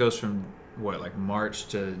season goes from what, like March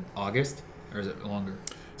to August, or is it longer?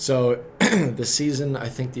 So the season, I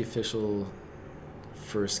think the official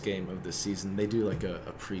first game of the season, they do like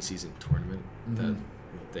a preseason tournament that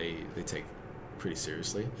they take pretty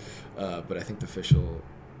seriously. But I think the official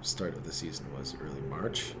start of the season was early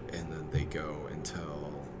March, and then they go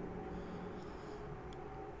until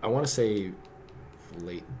I want to say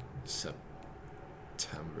late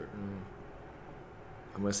September.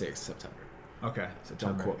 I'm gonna say September. Okay. So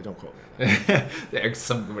don't quote me on that.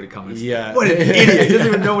 Somebody comments. Yeah. What an idiot! He doesn't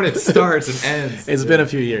even know when it starts and ends. It's been a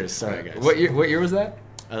few years. Sorry, guys. What year was that?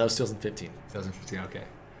 That was 2015. 2015. Okay.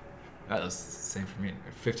 That was the same for me.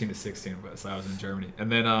 15 to 16 was. I was in Germany.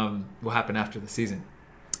 And then what happened after the season?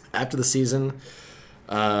 After the season,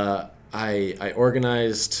 I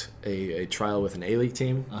organized a trial with an A-League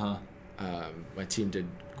team. My team did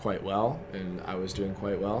quite well, and I was doing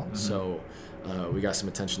quite well. So we got some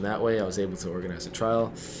attention that way. I was able to organize a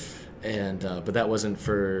trial, and but that wasn't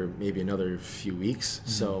for maybe another few weeks.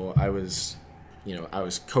 So I was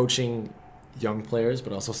coaching young players,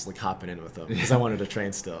 but also like hopping in with them because I wanted to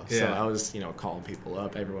train still. So I was calling people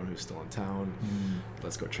up, everyone who's still in town,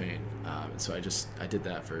 let's go train. And so I did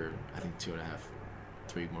that for I think 2.5,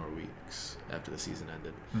 3 more weeks after the season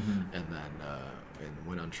ended, and then and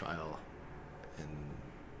went on trial, and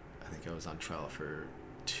I think I was on trial for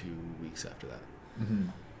 2 weeks after that. Do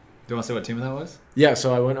you want to say what team that was? Yeah,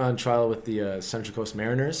 so I went on trial with the Central Coast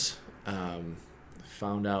Mariners.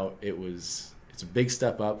 Found out it's a big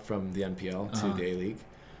step up from the NPL to the A-League.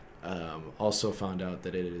 Also found out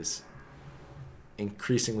that it is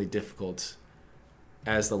increasingly difficult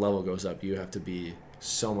as the level goes up. You have to be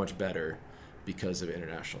so much better because of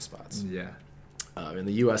international spots. Yeah. In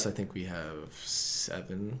the U.S., I think we have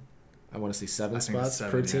 7 spots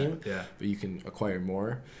per team. Yeah. But you can acquire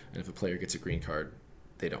more, and if a player gets a green card,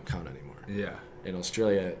 they don't count anymore. Yeah. In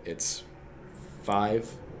Australia, it's 5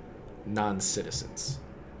 non-citizens.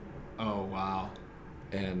 Oh, wow.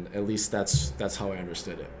 And at least that's how I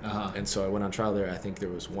understood it. And so I went on trial there. I think there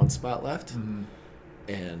was 1 spot left,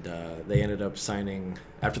 and they ended up signing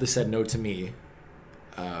after they said no to me,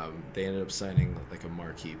 they ended up signing like a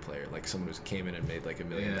marquee player, like someone who came in and made like $1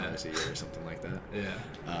 million a year or something like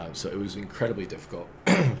that. So it was incredibly difficult,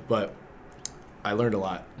 but I learned a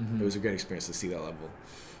lot. It was a great experience to see that level.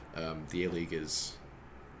 The A-League is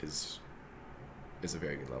a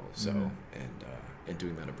very good level. So and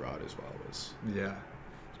doing that abroad as well was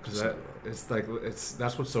because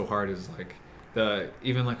that's what's so hard is like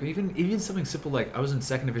even something simple like I was in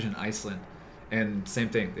second division Iceland. And same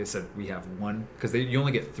thing, they said we have one, because you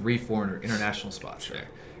only get 3 foreigner international spots there.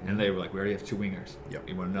 And they were like, we already have 2 wingers. Yep.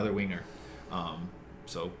 We want another winger.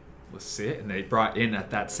 So let's see it. And they brought in at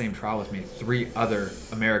that same trial with me 3 other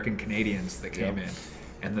American Canadians that came in.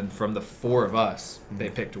 And then from the 4 of us, they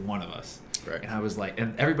picked one of us. Right. And I was like,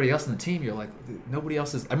 and everybody else on the team, you're like, nobody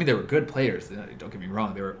else is, I mean, they were good players. Don't get me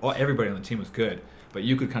wrong. Everybody on the team was good. But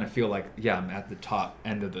you could kind of feel like, yeah, I'm at the top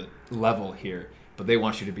end of the level here. But they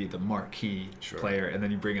want you to be the marquee player, and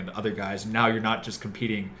then you bring in the other guys. Now you're not just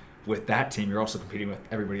competing with that team; you're also competing with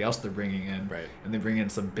everybody else they're bringing in. Right. And they bring in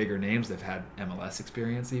some bigger names. They've had MLS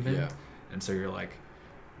experience even. Yeah. And so you're like,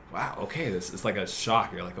 wow, okay, this is like a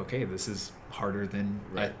shock. You're like, okay, this is harder than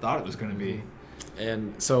I thought it was going to be.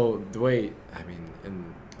 And so the way, I mean,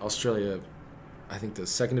 in Australia, I think the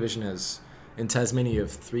second division has, in Tasmania, you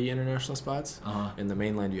have 3 international spots. In the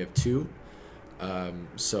mainland, you have 2.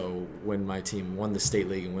 So when my team won the state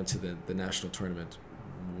league and went to the national tournament,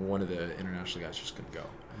 one of the international guys just couldn't go.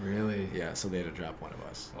 Really? Yeah, so they had to drop one of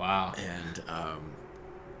us. Wow.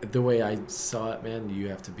 And the way I saw it, man, you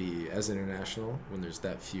have to be, as an international, when there's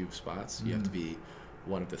that few spots, you have to be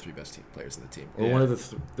one of the 3 best players in the team, or one of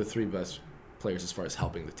the 3 best players as far as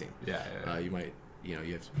helping the team. You might,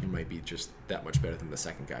 you might be just that much better than the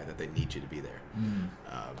second guy that they need you to be there.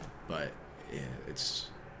 But yeah, it's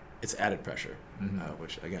added pressure,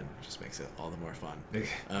 which again just makes it all the more fun.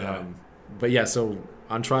 But yeah, so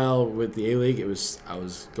on trial with the A-League, I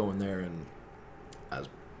was going there and I was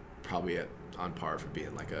probably on par for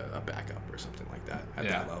being like a backup or something like that at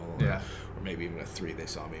that level, or maybe even a 3 they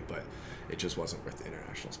saw me, but it just wasn't worth the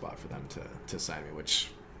international spot for them to sign me,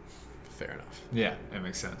 which fair enough. Yeah, it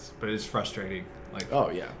makes sense, but it's frustrating. Like,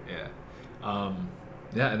 oh yeah.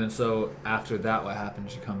 And then so after that, what happened?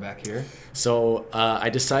 Did you come back here? So I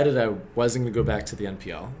decided I wasn't going to go back to the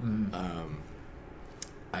NPL.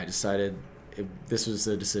 I decided this was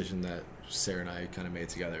a decision that Sarah and I kind of made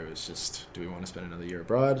together. It was just, do we want to spend another year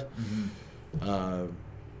abroad?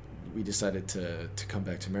 We decided to come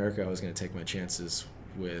back to America. I was going to take my chances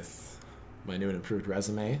with my new and improved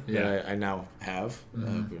resume that I now have,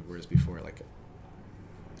 whereas before, like, it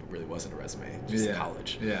really wasn't a resume, just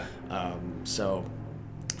college. So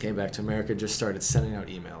came back to America, just started sending out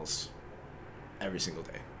emails every single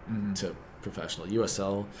day to professional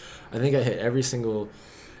USL. I think I hit every single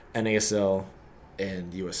NASL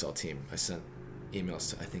and USL team. I sent emails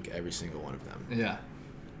to, I think, every single one of them.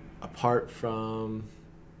 Apart from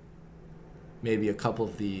maybe a couple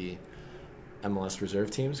of the MLS reserve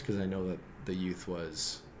teams, because I know that the youth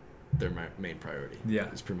was their main priority.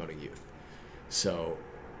 Is promoting youth. So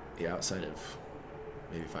outside of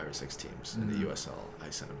maybe 5 or 6 teams in the USL, I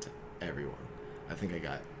sent them to everyone. I think I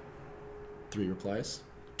got 3 replies.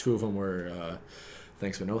 2 of them were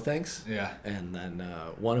thanks but no thanks. And then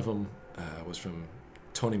one of them was from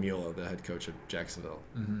Tony Mula, the head coach of Jacksonville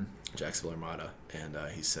Armada, and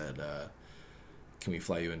he said, "Can we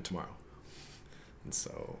fly you in tomorrow?" And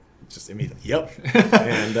so just immediately, yep.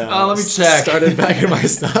 And let me check. Started packing my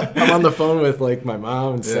stuff. I'm on the phone with like my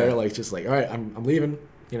mom and Sarah, like just like, all right, I'm leaving.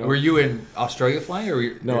 You know. Were you in Australia flying, or were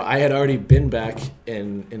you? No, I had already been back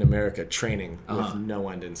in America training with no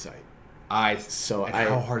end in sight. How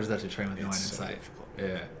hard is that to train with no end in sight? Difficult.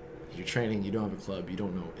 Yeah. You're training. You don't have a club. You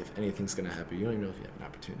don't know if anything's gonna happen. You don't even know if you have an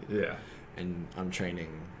opportunity. And I'm training.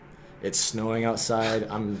 It's snowing outside.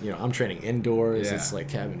 I'm training indoors. It's like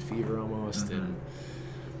cabin fever almost. And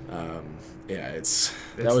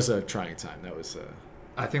that was a trying time. That was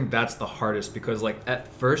I think that's the hardest, because like at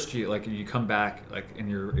first you come back like and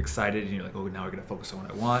you're excited and you're like, oh, now we're gonna focus on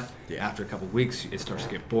what I want. After a couple of weeks, it starts to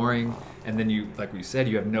get boring, and then you, like we said,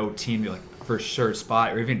 you have no team, you're like for sure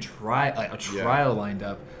spot or even a trial lined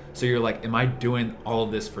up. So you're like, am I doing all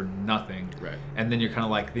of this for nothing? Right. And then you're kind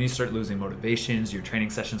of like, then you start losing motivations. Your training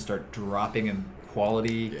sessions start dropping in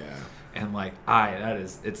quality. And like,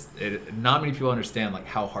 not many people understand like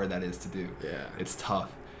how hard that is to do. It's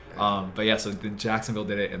tough. But yeah, so then Jacksonville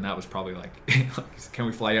did it, and that was probably like, can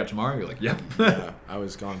we fly out tomorrow? You're like, yep. I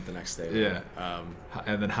was gone the next day.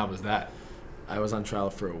 And then how was that? I was on trial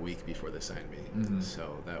for a week before they signed me.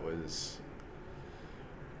 So that was,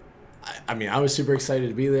 I mean, I was super excited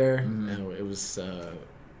to be there. And it was a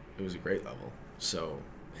great level. So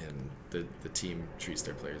and the team treats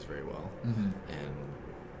their players very well. And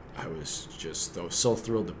I was just so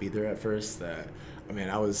thrilled to be there at first that, I mean,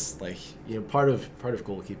 I was like, part of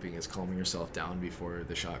goalkeeping is calming yourself down before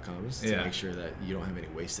the shot comes to make sure that you don't have any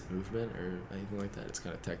wasted movement or anything like that. It's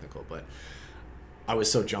kind of technical, but I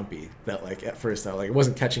was so jumpy that like at first I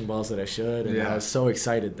wasn't catching balls that I should, and I was so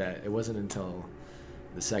excited that it wasn't until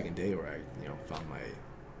the second day where I found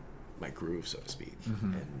my groove, so to speak,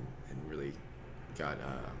 and really got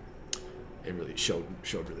it really showed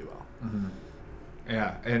really well.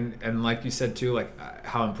 Yeah, and like you said too, like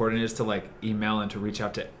how important it is to like email and to reach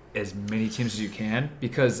out to as many teams as you can,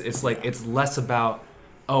 because it's like it's less about,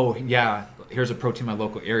 oh yeah, here's a pro team in my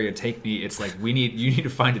local area, take me. It's like you need to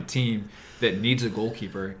find a team that needs a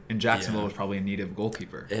goalkeeper, and Jacksonville was probably in need of a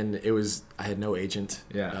goalkeeper. And I had no agent.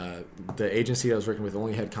 The agency I was working with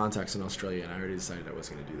only had contacts in Australia, and I already decided I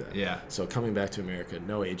wasn't going to do that. Yeah. So coming back to America,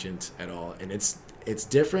 no agent at all, and it's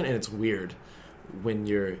different and it's weird when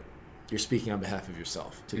you're speaking on behalf of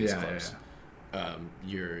yourself to these clubs.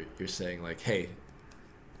 You're saying like, hey,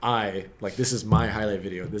 this is my highlight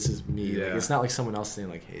video. This is me. Like, it's not like someone else saying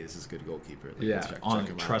like, hey, this is a good goalkeeper. Like,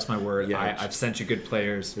 check trust my word. I've sent you good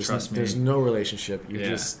players. Trust me. There's no relationship. You're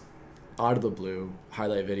just out of the blue,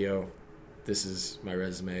 highlight video. This is my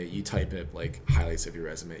resume. You type it like highlights of your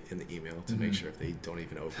resume in the email to make sure if they don't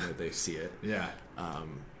even open it, they see it. Yeah.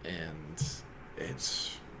 And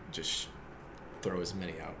it's just throw as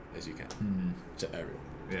many out as you can to everyone.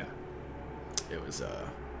 Yeah. It was a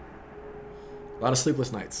lot of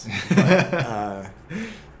sleepless nights, but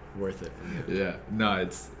worth it. Yeah. No,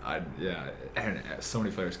 and so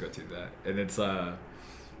many players go through that, and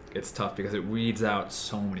it's tough because it weeds out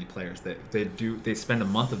so many players that they spend a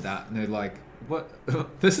month of that and they're like, what?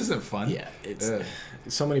 This isn't fun. Yeah, it's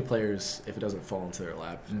so many players, if it doesn't fall into their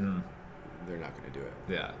lap, they're not going to do it.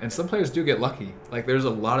 Yeah, and some players do get lucky. Like there's a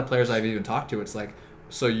lot of players I've even talked to. It's like,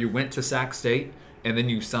 so you went to Sac State and then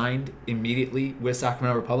you signed immediately with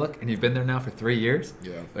Sacramento Republic, and you've been there now for 3 years.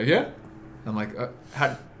 Yeah. Like, yeah. I'm like,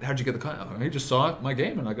 how'd you get the contract? I just saw my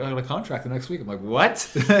game and I got a contract the next week. I'm like, what?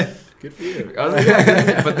 Good for you. I was like,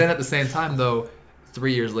 yeah. But then at the same time, though,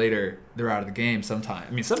 3 years later, they're out of the game sometimes.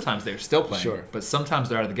 I mean, sometimes they're still playing, sure, but sometimes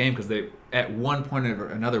they're out of the game because they, at one point or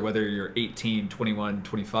another, whether you're 18, 21,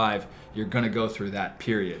 25, you're going to go through that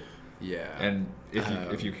period. Yeah. And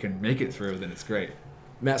if you can make it through, then it's great.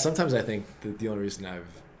 Matt, sometimes I think that the only reason I've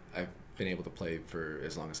been able to play for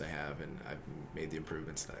as long as I have, and I've made the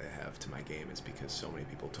improvements that I have to my game, is because so many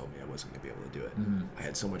people told me I wasn't going to be able to do it. I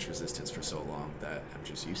had so much resistance for so long that I'm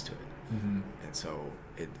just used to it. And so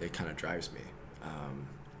it kind of drives me.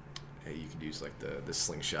 You could use like the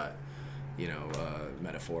slingshot,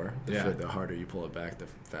 metaphor. The harder you pull it back, the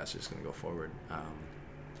faster it's going to go forward.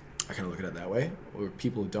 I kind of look at it that way, where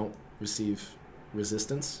people who don't receive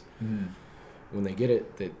resistance, when they get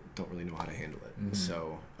it, they don't really know how to handle it.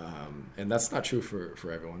 So, and that's not true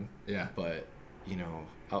for everyone. Yeah. But,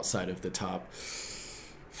 outside of the top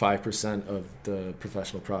 5% of the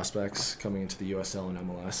professional prospects coming into the USL and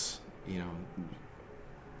MLS,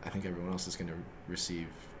 I think everyone else is going to receive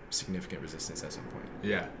significant resistance at some point.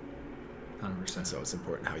 Yeah. 100%. So it's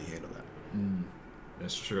important how you handle that.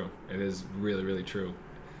 That's true. It is really, really true.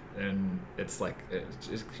 And it's like,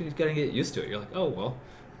 you got to get used to it. You're like, oh, well,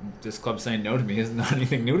 this club saying no to me is not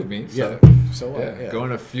anything new to me. So,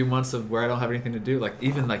 going a few months of where I don't have anything to do, like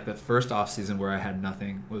even like the first off season where I had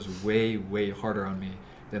nothing was way, way harder on me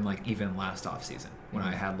than like even last off season when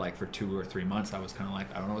I had like for 2 or 3 months. I was kind of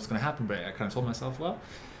like, I don't know what's going to happen, but I kind of told myself, well,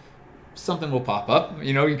 something will pop up.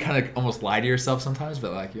 You kind of almost lie to yourself sometimes,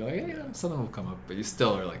 but like you're like, yeah, something will come up. But you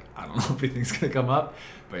still are like, I don't know if anything's going to come up.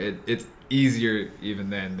 But it's easier even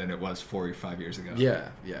then than it was 4 or 5 years ago. Yeah.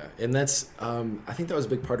 And that's, I think that was a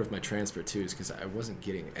big part of my transfer too, is because I wasn't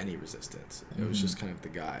getting any resistance. It was just kind of the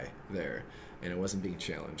guy there, and it wasn't being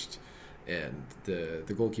challenged. And the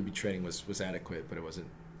goalkeeping training was adequate, but it wasn't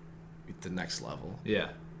the next level. Yeah.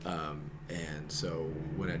 And so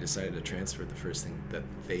when I decided to transfer, the first thing that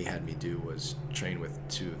they had me do was train with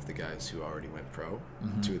 2 of the guys who already went pro,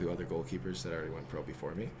 2 of the other goalkeepers that already went pro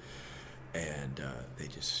before me. And they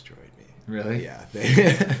just destroyed me. Really? Yeah.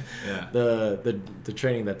 Yeah. The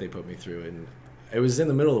training that they put me through, and it was in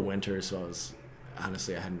the middle of the winter, so I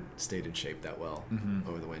hadn't stayed in shape that well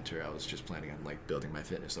over the winter. I was just planning on like building my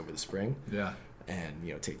fitness over the spring. Yeah. And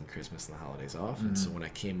taking Christmas and the holidays off. And so when I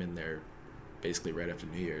came in there, basically right after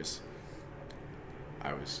New Year's,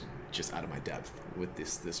 I was just out of my depth with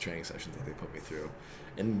this training session that they put me through.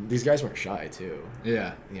 And these guys weren't shy too.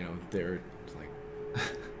 Yeah. They're like,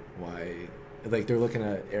 why? Like they're looking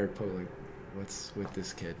at Eric Poe like, what's with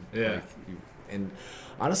this kid? Yeah. Like, And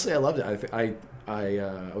honestly, I loved it.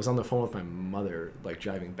 I was on the phone with my mother, like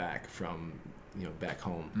driving back from, back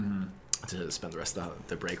home to spend the rest of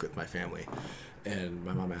the break with my family. And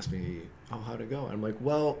my mom asked me, "Oh, how'd it go?" And I'm like,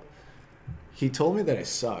 "Well, he told me that I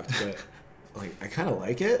sucked, but like I kind of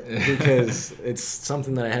like it because it's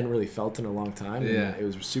something that I hadn't really felt in a long time. Yeah. And it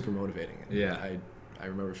was super motivating. And Yeah. I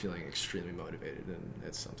remember feeling extremely motivated, and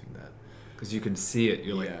it's something that because you can see it.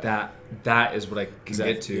 You're Yeah. like that is what I can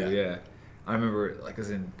Exactly, get to. Yeah. I remember like as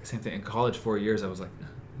in same thing in college 4 years I was like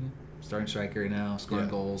starting striker now, scoring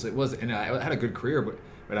Yeah. goals. It was, and I had a good career,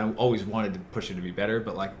 but I always wanted to push it to be better.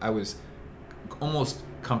 But like I was almost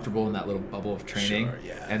comfortable in that little bubble of training. Sure,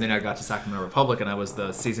 yeah. And then I got to Sacramento Republic, and I was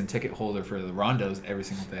the season ticket holder for the Rondos every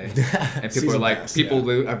single day. And people Season were like, pass,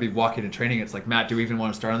 I'd be walking to training. It's like, Matt, do we even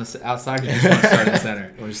want to start on the outside? Or do you just want to start in the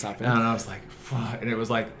center? Or just stop in. And I was like, fuck. And it was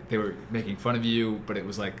like they were making fun of you, but it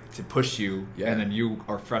was like to push you, Yeah. and then you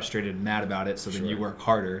are frustrated and mad about it. So then Sure. you work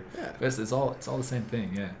harder. Yeah. But it's all the same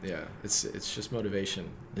thing. Yeah. Yeah, it's just motivation.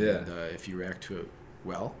 Yeah. And if you react to it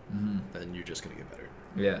well, then you're just gonna get better.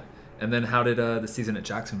 Yeah. And then how did the season at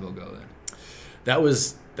Jacksonville go then? That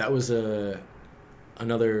was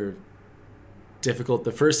another difficult.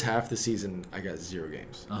 The first half of the season, I got 0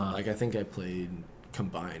 games. Uh-huh. Like I think I played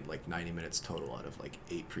combined like 90 minutes total out of like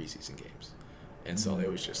 8 preseason games, and so it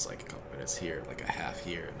was just like a couple minutes here, like a half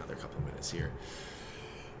here, another couple minutes here.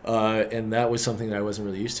 And that was something that I wasn't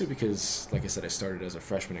really used to because, like I said, I started as a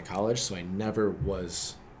freshman in college, so I never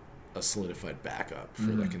was a solidified backup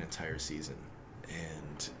for like an entire season,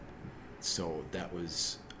 and so that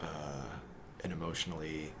was an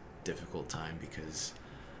emotionally difficult time because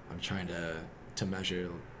I'm trying to measure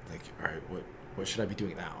like, all right, what should I be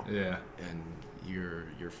doing now? Yeah. And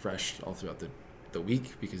you're fresh all throughout the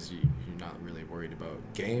week because you're not really worried about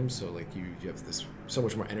games, so like you have this so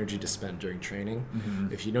much more energy to spend during training.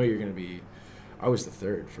 If you know you're going to be, I was the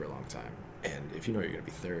third for a long time, and if you know you're going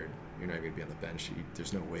to be third, you're not going to be on the bench.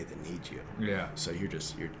 There's no way they need you. Yeah. So you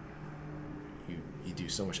do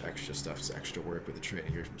so much extra stuff, it's extra work with the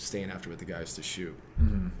training. You're staying after with the guys to shoot,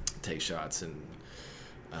 take shots, and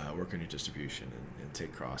work on your distribution and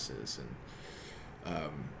take crosses,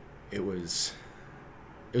 and it was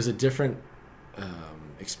a different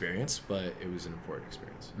experience, but it was an important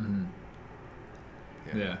experience.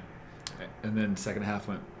 Yeah. And then second half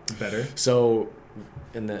went better. So,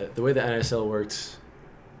 in the way the NSL worked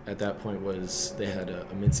at that point was they had a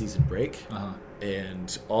mid-season break,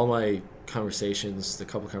 and all my conversations, the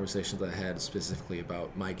couple conversations that I had specifically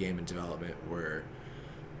about my game and development were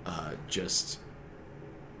just,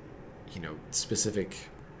 specific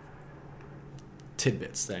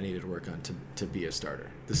tidbits that I needed to work on to be a starter.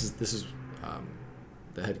 This is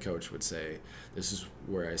the head coach would say, this is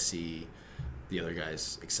where I see the other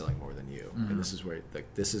guys excelling more than you, and this is where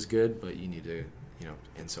like this is good, but you need to,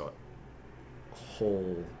 and so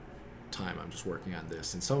whole time I'm just working on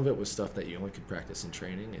this, and some of it was stuff that you only could practice in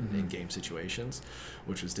training and in game situations,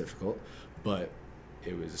 which was difficult, but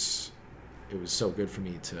it was so good for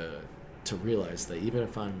me to realize that even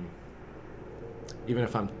if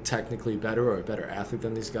I'm technically better or a better athlete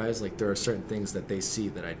than these guys, like there are certain things that they see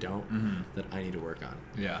that I don't, that I need to work on.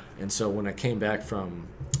 Yeah. And so when I came back from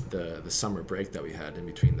the summer break that we had in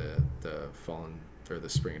between the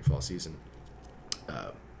spring and fall season,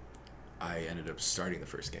 I ended up starting the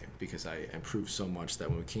first game because I improved so much that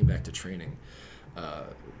when we came back to training,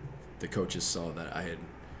 the coaches saw that I had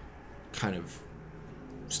kind of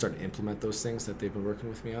started to implement those things that they've been working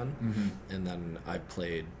with me on, and then I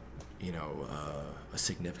played a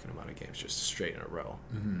significant amount of games just straight in a row.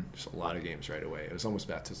 Just a lot of games right away. It was almost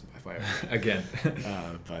baptism by fire. Again.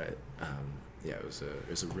 Yeah, it was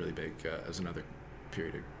a really big. It was another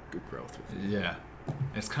period of good growth. Yeah,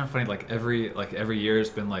 it's kind of funny. Like every year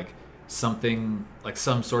has been like something, like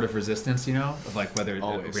some sort of resistance, of like whether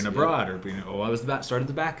being abroad or being I was started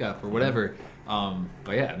the backup or whatever.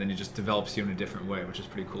 But yeah, then it just develops you in a different way, which is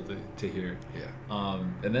pretty cool to hear. Yeah.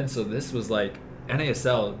 And then so this was like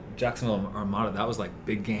NASL, Jacksonville Armada. That was like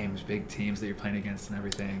big games, big teams that you're playing against and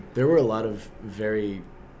everything. There were a lot of very,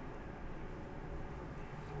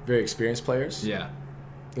 very experienced players. Yeah.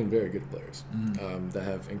 And very good players that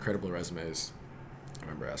have incredible resumes. I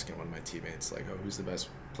remember asking one of my teammates, like, "Oh, who's the best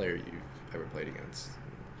player you've ever played against?"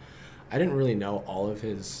 I didn't really know all of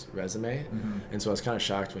his resume, and so I was kind of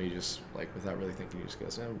shocked when he just, like, without really thinking, he just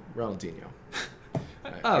goes, "Ronaldinho."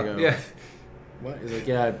 I go, yeah. What? He's like,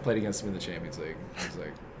 "Yeah, I played against him in the Champions League." I was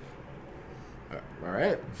like, "All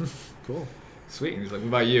right, cool." Sweet. And he's like, "What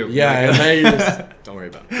about you?" Yeah, Like, and then you just, don't worry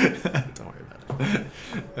about it. Don't worry about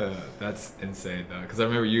it. That's insane though, because I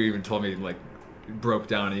remember you even told me like broke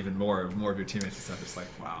down even more of your teammates and stuff. It's like,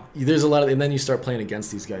 wow. There's a lot of, and then you start playing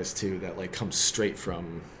against these guys too that like come straight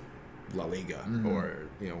from La Liga or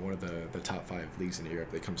one of the top 5 leagues in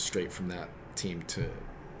Europe. They come straight from that team to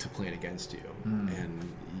playing against you,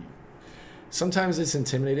 and sometimes it's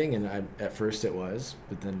intimidating. And at first it was,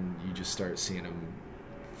 but then you just start seeing them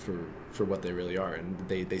for what they really are, and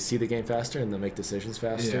they see the game faster and they'll make decisions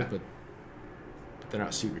faster, but they're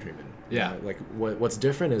not superhuman. Yeah. Like what's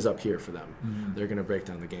different is up here for them. They're going to break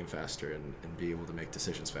down the game faster and be able to make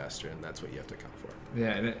decisions faster, and that's what you have to account for.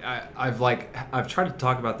 Yeah, and I've tried to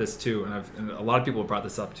talk about this too, and a lot of people have brought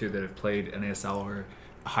this up too that have played NASL or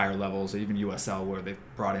higher levels, or even USL, where they've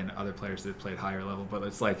brought in other players that have played higher level. But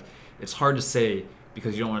it's like, it's hard to say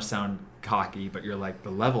because you don't want to sound cocky, but you're like,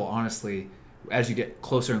 the level, honestly, as you get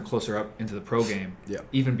closer and closer up into the pro game,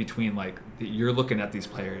 even between you're looking at these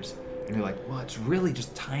players and you're like, well, it's really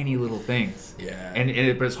just tiny little things. Yeah.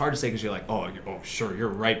 But it's hard to say because you're like, oh, sure, you're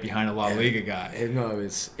right behind a La Liga guy. No,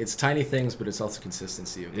 it's tiny things, but it's also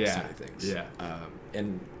consistency of those tiny things. Yeah.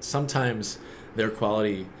 And sometimes their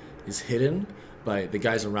quality is hidden by the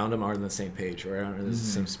guys around them aren't on the same page or aren't on the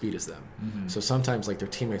same speed as them. So sometimes their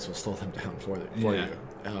teammates will slow them down for you.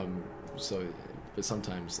 But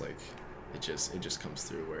sometimes it just comes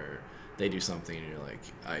through where they do something and you're like,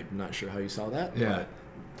 I'm not sure how you saw that. Yeah. But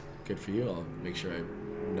good for you. I'll make sure I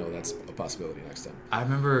know that's a possibility next time. I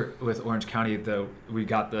remember with Orange County, though, we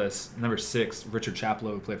got this number 6, Richard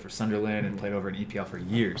Chaplow, who played for Sunderland and played over in EPL for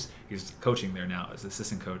years. He's coaching there now as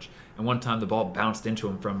assistant coach. And one time the ball bounced into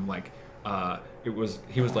him from he was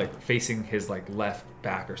facing his left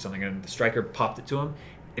back or something, and the striker popped it to him.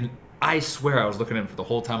 And I swear I was looking at him for the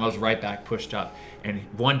whole time. I was right back, pushed up, and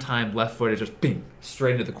one time left footed, just bing,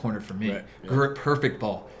 straight into the corner for me. Right, yeah. Perfect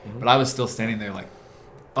ball. But I was still standing there like,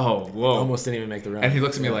 oh, whoa. Almost didn't even make the run. And he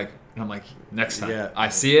looks at me and I'm like, next time. I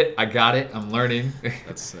see it, I got it, I'm learning.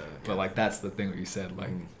 That's but that's the thing that you said,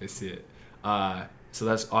 they see it. So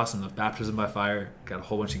that's awesome. The baptism by fire, got a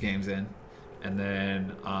whole bunch of games in. And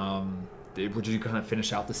then would you kind of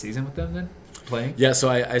finish out the season with them then, playing? Yeah, so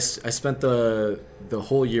I spent the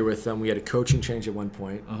whole year with them. We had a coaching change at one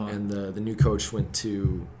point, and the new coach went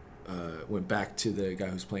back to the guy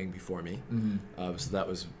who's playing before me. So that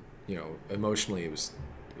was, emotionally it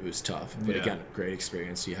was tough, but again, great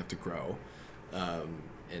experience. You have to grow,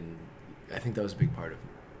 and I think that was a big part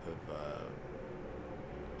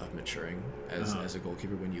of maturing as a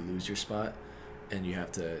goalkeeper when you lose your spot, and you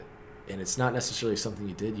have to. And it's not necessarily something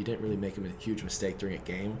you did. You didn't really make a huge mistake during a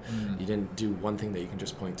game. You didn't do one thing that you can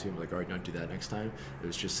just point to and be like, all right, don't do that next time. It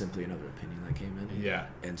was just simply another opinion that came in. Yeah.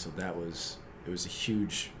 And so it was a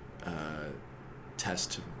huge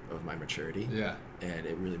test of my maturity. Yeah. And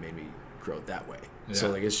it really made me grow that way. Yeah.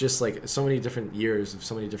 So it's just so many different years of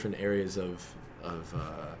so many different areas of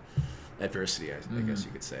adversity, I guess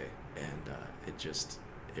you could say. And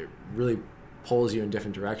it really pulls you in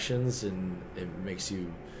different directions, and it makes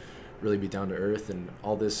you really be down to earth, and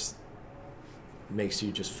all this makes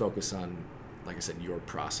you just focus on, like I said, your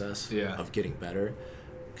process of getting better.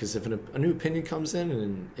 Because if a new opinion comes in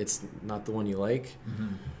and it's not the one you like,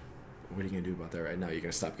 what are you going to do about that right now? You're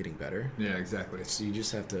going to stop getting better? Yeah, exactly. So you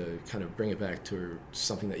just have to kind of bring it back to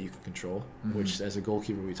something that you can control, which as a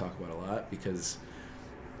goalkeeper we talk about a lot, because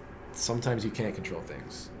sometimes you can't control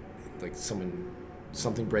things. Like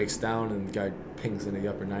something breaks down and the guy pings in the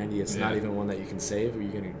upper 90, it's not even one that you can save. Are you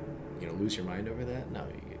going to lose your mind over that? No,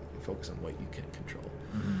 you focus on what you can control.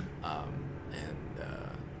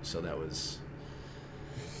 So that was,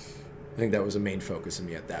 I think that was a main focus of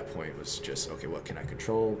me at that point, was just, okay, what can I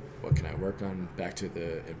control? What can I work on? Back to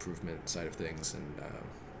the improvement side of things, and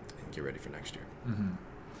get ready for next year.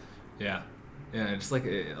 Yeah. Yeah, just I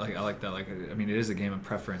like that. It is a game of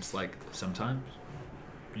preference. Sometimes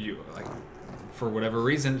you, for whatever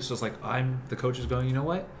reason, it's just I'm the coach is going, you know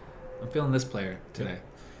what? I'm feeling this player today. Yeah.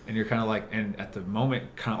 And you're kind of and at the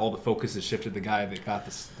moment, kind of all the focus is shifted to the guy that got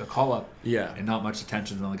the call up. Yeah. And not much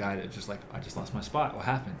attention on the guy that just I just lost my spot. What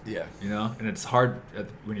happened? Yeah. And it's hard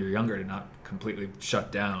when you're younger to not completely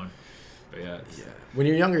shut down. But yeah. When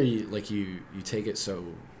you're younger, you take it so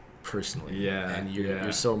personally. Yeah. And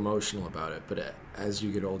you're so emotional about it. But as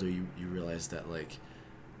you get older, you realize that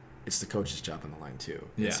it's the coach's job on the line too.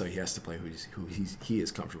 Yeah. And so he has to play who he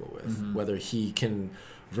is comfortable with, whether he can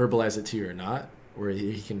verbalize it to you or not, or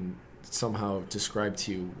he can somehow describe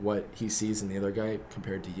to you what he sees in the other guy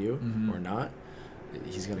compared to you or not.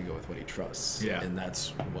 He's going to go with what he trusts. Yeah. And that's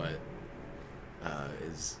what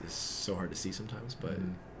is so hard to see sometimes, but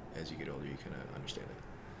as you get older, you kind of understand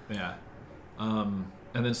it. Yeah.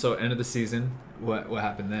 And then, so end of the season, what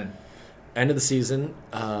happened then? End of the season,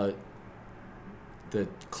 the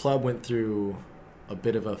club went through a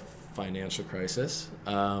bit of a financial crisis.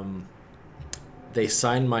 They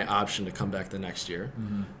signed my option to come back the next year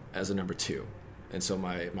as a number 2, and so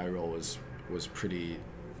my role was pretty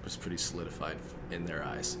solidified in their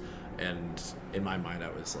eyes. And in my mind, I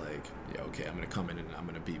was like, yeah, okay, I'm going to come in and I'm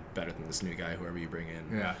going to be better than this new guy, whoever you bring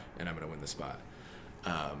in, and I'm going to win the spot.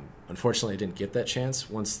 Unfortunately, I didn't get that chance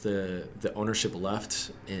once the ownership left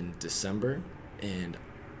in December, and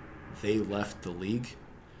they left the league,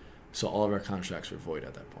 so all of our contracts were void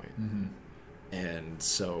at that point. And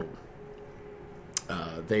so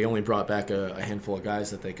they only brought back a handful of guys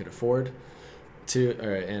that they could afford to,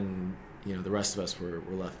 and the rest of us were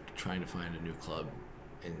left trying to find a new club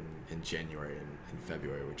in January and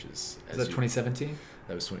February, which is... Is that 2017?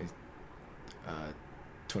 That was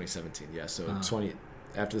 2017, yeah. So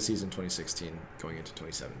after the season 2016, going into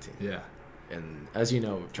 2017. Yeah. And as you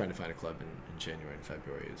know, trying to find a club in January and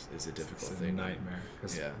February is a difficult thing. It's a nightmare.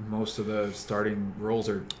 Because most of the starting roles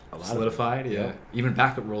are solidified. Them, yeah. Even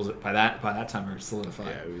backup roles by that time are solidified.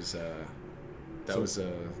 Yeah, it was... was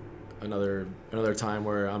another time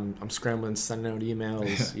where I'm scrambling, sending out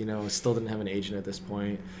emails. Still didn't have an agent at this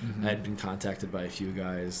point. I had been contacted by a few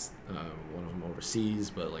guys, one of them overseas,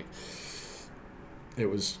 but it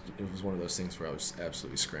was one of those things where I was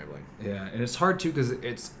absolutely scrambling. Yeah, and it's hard too because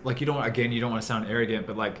it's like you don't want to sound arrogant,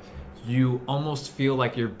 but you almost feel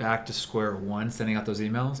like you're back to square one sending out those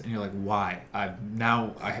emails, and you're like, why?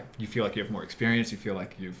 You feel like you have more experience. You feel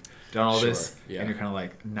like you've done all this, and you're kind of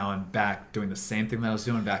like, now I'm back doing the same thing that I was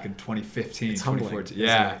doing back in 2015, it's 2014.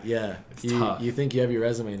 Yeah, yeah. It's tough. You think you have your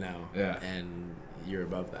resume now, yeah, and you're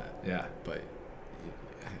above that. Yeah, but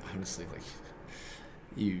honestly,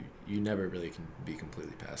 you never really can be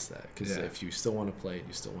completely past that, because if you still want to play,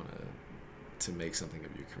 you still want to make something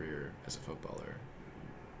of your career as a footballer,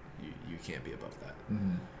 you can't be above that.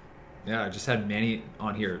 Yeah, I just had Manny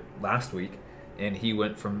on here last week, and he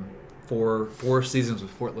went from four seasons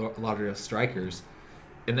with Fort Lauderdale Strikers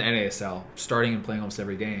in the NASL, starting and playing almost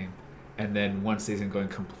every game, and then one season going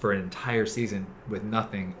for an entire season with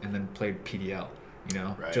nothing, and then played PDL,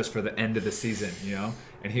 just for the end of the season,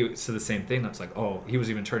 And he said the same thing. That's like, he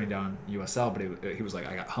was even turning down USL, but he was like,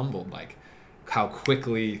 I got humbled, how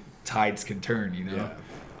quickly tides can turn,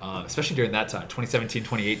 especially during that time, 2017,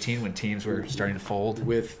 2018, when teams were starting to fold.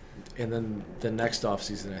 And then the next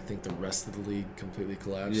offseason, I think the rest of the league completely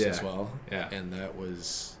collapsed as well. Yeah. And that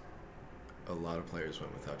was... a lot of players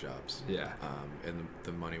went without jobs. Yeah. And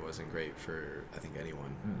the money wasn't great for, I think,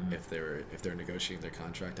 anyone. If they're negotiating their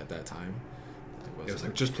contract at that time. It was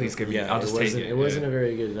like, just please give me... I'll just take it. It wasn't a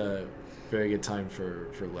very good time for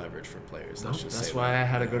leverage for players. That's why I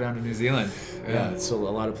had to go down to New Zealand. Yeah, so a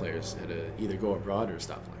lot of players had to either go abroad or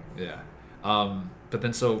stop playing. Yeah. But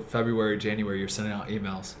then so February, January, you're sending out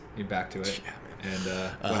emails. You're back to it. Yeah, man. And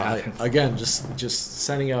what happened? Again, just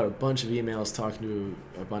sending out a bunch of emails, talking to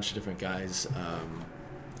a bunch of different guys.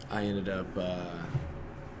 I ended up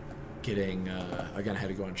getting... again, I had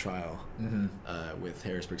to go on trial with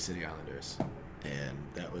Harrisburg City Islanders. And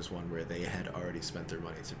that was one where they had already spent their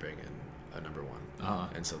money to bring in a number 1.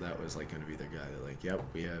 And so that was going to be their guy. They're like, yep,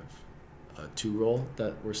 we have a 2 role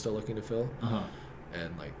that we're still looking to fill.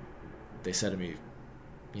 And they said to me,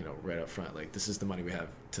 right up front, this is the money we have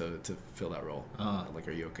to fill that role. Are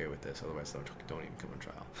you okay with this? Otherwise, don't even come on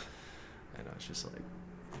trial. And I was just like,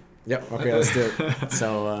 yep, okay, let's do it.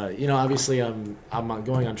 So, obviously I'm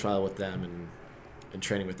going on trial with them and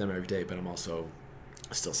training with them every day, but I'm also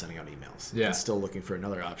still sending out emails. Yeah. And still looking for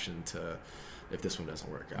another option if this one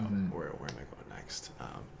doesn't work out, where am I going next?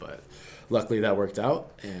 But luckily that worked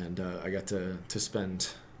out, and I got to spend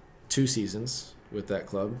 2 seasons with that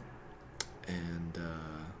club, and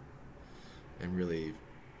really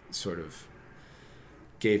sort of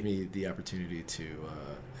gave me the opportunity to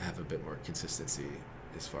have a bit more consistency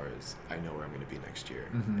as far as I know where I'm going to be next year,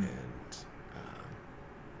 and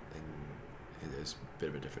it is a bit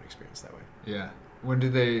of a different experience that way. Yeah. When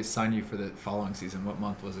did they sign you for the following season? What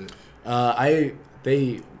month was it?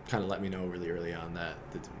 They kind of let me know really early on that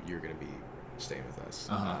you're going to be staying with us.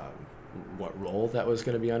 What role that was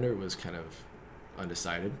going to be under was kind of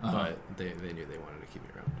undecided, but they knew they wanted to keep me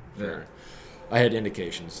around. I had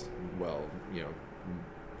indications,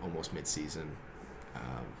 almost mid-season,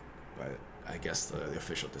 but I guess the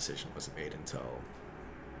official decision wasn't made until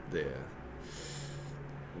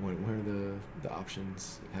when the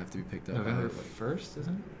options have to be picked up. November 1st,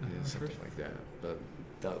 isn't it? Yeah, something like that. But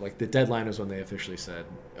the deadline is when they officially said,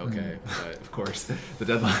 okay. But of course, the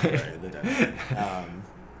deadline. Right, the deadline.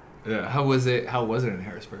 Yeah. How was it in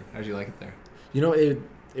Harrisburg? How did you like it there?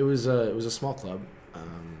 It was a small club.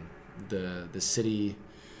 The city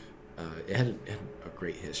it had a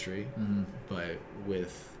great history, Mm-hmm. but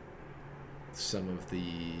with some of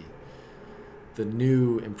the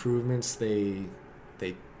new improvements they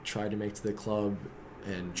tried to make to the club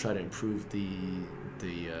and try to improve the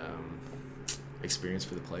experience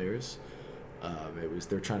for the players.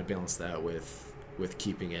 They're trying to balance that with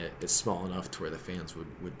keeping it small enough to where the fans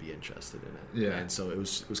would be interested in it. Yeah. And so it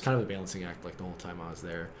was kind of a balancing act like the whole time I was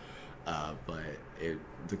there. But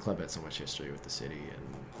the club had so much history with the city,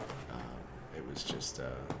 and it was just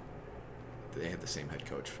they had the same head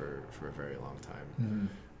coach for a very long time. Mm-hmm.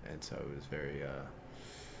 And so it was very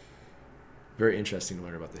very interesting to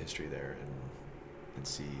learn about the history there and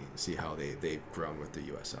see how they've grown with the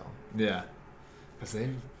USL. Yeah, because they're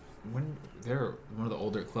one of the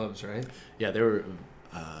older clubs, right? Yeah, they were.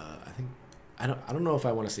 I think I don't know if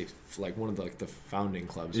I want to say like one of the founding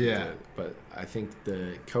clubs. Yeah. But I think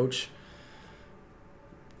the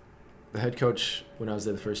head coach when I was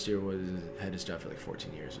there the first year had his job for like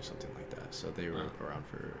 14 years or something like that. So they were around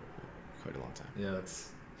for quite a long time. Yeah,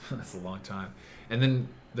 that's a long time. And then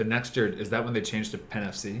the next year, is that when they changed to Penn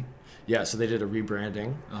FC? Yeah, so they did a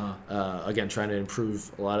rebranding. Uh-huh. Again, trying to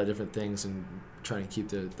improve a lot of different things and trying to keep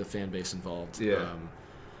the fan base involved. Yeah.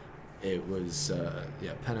 It was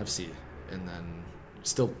Penn FC, and then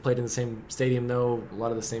still played in the same stadium though. A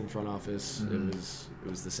lot of the same front office. Mm-hmm. It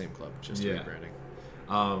was the same club, just Yeah. rebranding.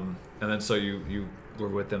 And then so you were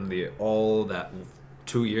with them all that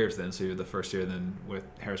 2 years then. So you're the first year then with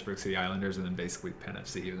Harrisburg City Islanders, and then basically Penn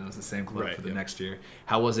FC, even though it was the same club Right, for the yeah. next year.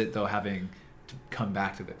 How was it though having to come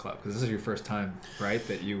back to the club? Because this is your first time, right?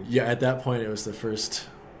 That you Yeah, at that point it was the first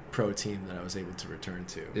pro team that I was able to return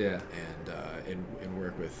to. Yeah. And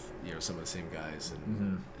work with some of the same guys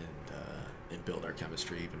Mm-hmm. and build our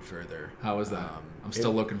chemistry even further. How was that? I'm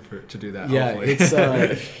still looking to do that. Yeah, Hopefully.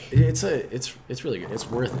 it's really good. It's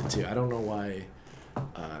worth it too. I don't know why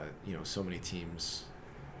so many teams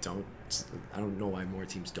don't. I don't know why more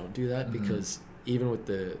teams don't do that, Mm-hmm. because even with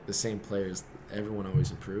the same players, everyone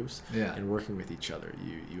always improves. Yeah. And working with each other,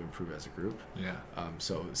 you improve as a group. Yeah.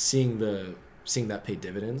 So seeing that pay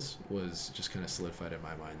dividends was just kind of solidified in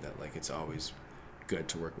my mind that like it's always good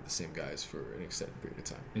to work with the same guys for an extended period of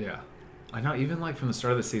time. Yeah. I know, even like from the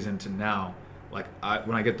start of the season to now, like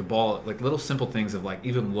when I get the ball, like little simple things of like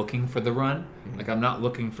even looking for the run, Mm-hmm. like I'm not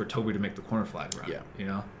looking for Toby to make the corner flag run.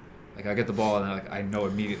 Yeah. Like I get the ball and I know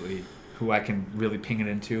immediately who I can really ping it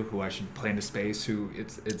into, who I should play into space,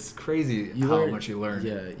 it's crazy much you learn.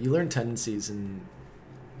 Yeah, you learn tendencies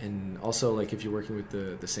and also like if you're working with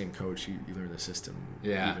the same coach, you learn the system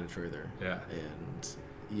even further. Yeah. And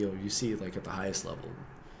you see like at the highest level,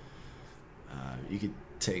 you could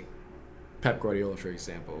take Pep Guardiola for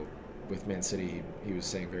example. With Man City, he was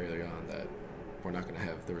saying very early on that we're not going to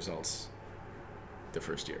have the results the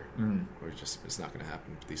first year. Mm-hmm. It's not going to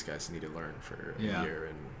happen. These guys need to learn for a Yeah. year,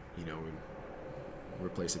 and we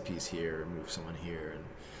replace a piece here, move someone here, and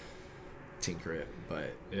tinker it.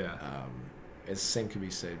 But Yeah. the same could be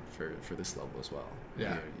said for this level as well.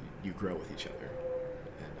 Yeah. You grow with each other,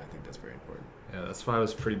 and I think that's very important. Yeah, that's why I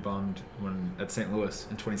was pretty bummed when at St. Louis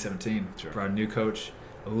in 2017 Sure. brought a new coach,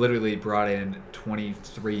 literally brought in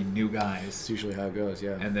 23 new guys. It's usually how it goes.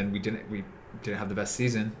 Yeah. And then we didn't have the best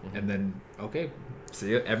season, Mm-hmm. and then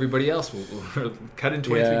see everybody else will cut in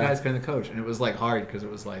 23 Yeah. guys being the coach, and it was like hard because it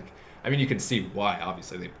was like, I mean, you can see why.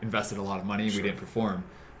 Obviously, they invested a lot of money, Sure. we didn't perform,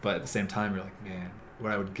 but at the same time, you're like, man,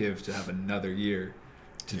 what I would give to have another year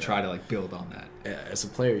to try to like build on that. As a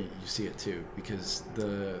player, you see it too, because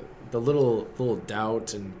the little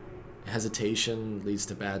doubt and hesitation leads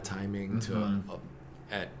to bad timing Mhm.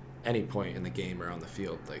 at any point in the game or on the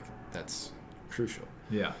field. Like that's crucial.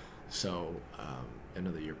 Yeah. So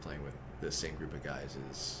another year playing with the same group of guys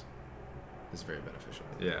is very beneficial.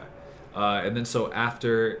 Yeah. And then so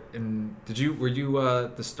after, were you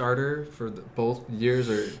the starter for both years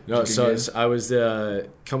or? No, did you so I was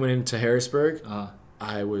coming into Harrisburg. get-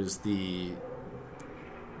 I was you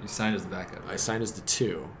signed as the backup. I signed as the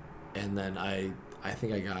 2, and then I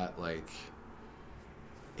think I got like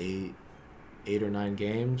 8 or 9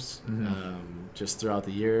 games Mhm. just throughout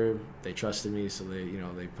the year. They trusted me, so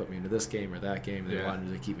they put me into this game or that game. They Yeah.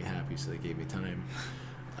 wanted to keep me happy, so they gave me time.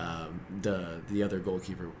 The other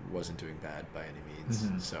goalkeeper wasn't doing bad by any means,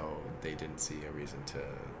 Mhm. so they didn't see a reason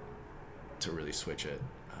to really switch it.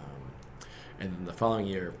 And then the following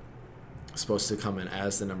year, supposed to come in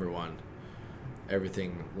as the number 1.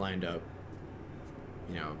 Everything lined up.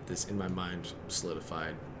 This in my mind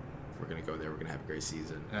solidified. We're gonna go there. We're gonna have a great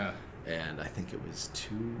season. Yeah. And I think it was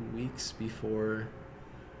 2 weeks before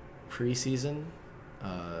preseason,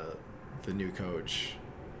 the new coach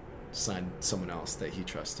signed someone else that he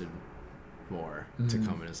trusted more to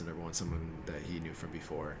come in as the number one, someone that he knew from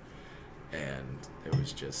before, and it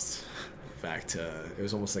was just back to, it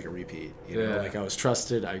was almost like a repeat, you know, like I was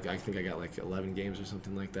trusted. I think I got like 11 games or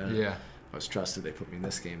something like that. Yeah, I was trusted. They put me in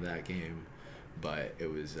this game, that game, but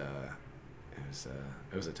it was a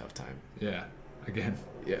tough time. Yeah, again.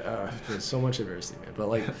 Yeah, there's so much adversity, man. But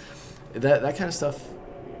like that kind of stuff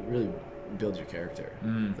really builds your character.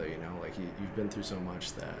 Though, you know, like you've been through so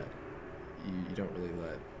much that you don't really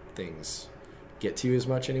let things get to you as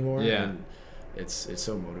much anymore. Yeah. And it's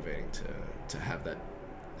so motivating to have that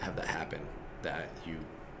happen, that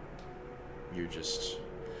you're just,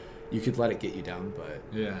 you could let it get you down, but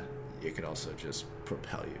Yeah. it could also just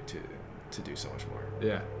propel you to do so much more.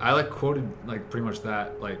 Yeah, I like quoted like pretty much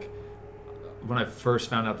that, like when I first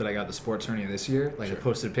found out that I got the sports hernia this year, like I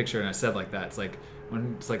posted a picture and I said like that. It's like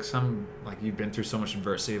when it's like like you've been through so much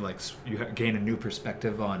adversity, like you gain a new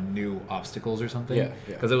perspective on new obstacles or something. Yeah.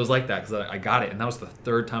 Because it was like that, because I got it, and that was the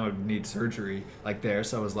third time I would need surgery like there.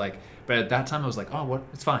 So I was like, but at that time I was like, oh, what?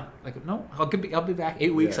 It's fine. Like, no, I'll be back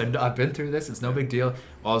 8 weeks. Yeah. I've been through this. It's no big deal.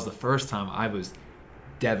 Well, it was the first time I was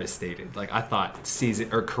devastated. Like I thought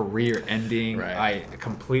season or career ending. Right.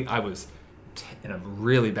 I was in a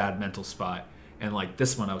really bad mental spot, and like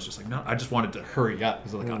this one I was just like, no, I just wanted to hurry up,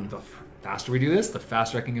 because like the faster we do this, the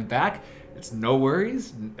faster I can get back. It's no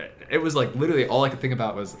worries. It was like literally all I could think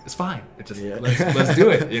about was, it's fine. It's just let's do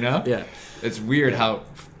it, you know. Yeah. It's weird how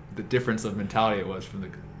the difference of mentality it was from the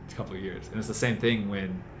couple of years. And it's the same thing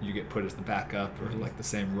when you get put as the backup or like the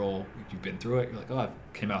same role. You've been through it. You're like, oh, I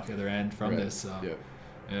came out the other end from this. So.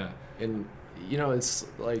 Yeah. And you know, it's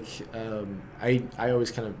like I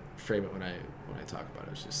always kind of frame it when I talk about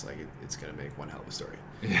it. It's just like it's gonna make one hell of a story.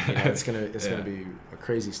 Yeah. You know, it's gonna be a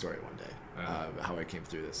crazy story one day. How I came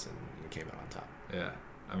through this and came out on top. Yeah.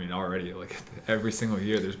 I mean, already like every single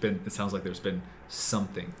year, it sounds like there's been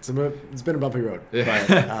something. It's been a bumpy road, Yeah.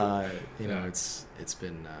 but you know, it's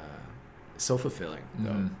been so fulfilling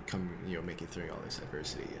though. Making through all this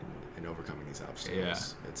adversity and overcoming these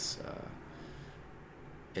obstacles. Yeah. It's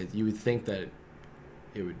you would think that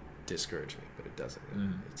it would discourage me, but it doesn't.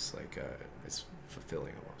 It's like it's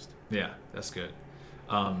fulfilling almost. Yeah, that's good.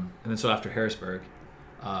 And then so after Harrisburg,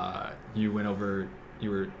 you went over. You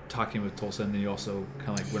were talking with Tulsa, and then you also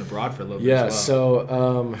kind of like went abroad for a little bit. Yeah. As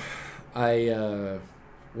well. So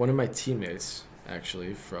one of my teammates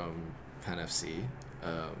actually from Penn FC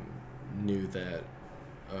knew that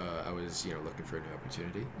I was looking for a new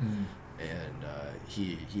opportunity, and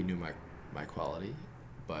he knew my quality,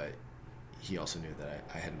 but he also knew that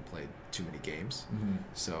I hadn't played too many games.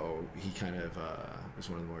 So he kind of was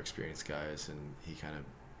one of the more experienced guys, and he kind of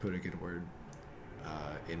put a good word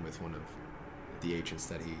in with one of the agents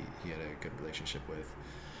that he had a good relationship with.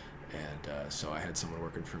 And so I had someone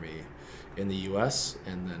working for me in the U.S.,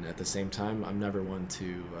 and then at the same time, I'm never one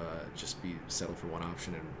to just be settled for one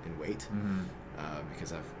option and wait,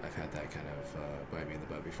 because I've had that kind of bite me in the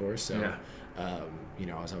butt before. So, I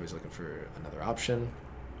was always looking for another option,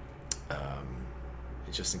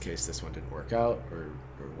 just in case this one didn't work out or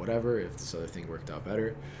whatever, if this other thing worked out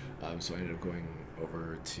better. So I ended up going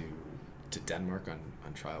over to Denmark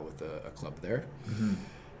on trial with a club there.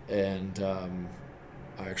 And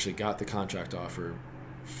I actually got the contract offer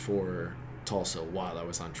for Tulsa while I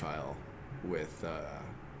was on trial with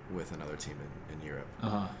another team in Europe.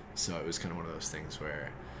 So it was kind of one of those things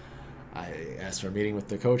where I asked for a meeting with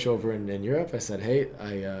the coach over in Europe. I said, hey,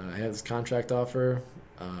 I have this contract offer,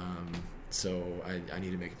 so I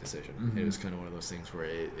need to make a decision. It was kind of one of those things where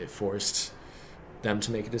it forced them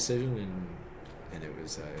to make a decision, and it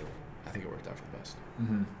was I think it worked out for the best.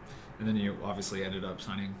 And then you obviously ended up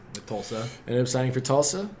signing with Tulsa. Ended up signing for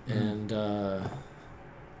Tulsa, and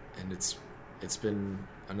it's been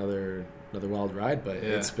another wild ride, but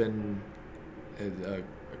it's been a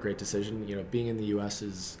great decision. Being in the U.S.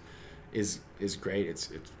 is great.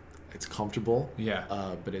 It's comfortable. Yeah.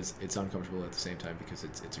 But it's uncomfortable at the same time because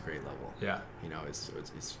it's a great level. Yeah.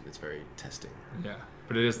 It's very testing. Yeah.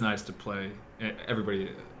 But it is nice to play.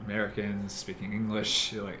 Everybody, Americans speaking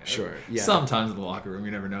English, like sure. Yeah. Sometimes in the locker room,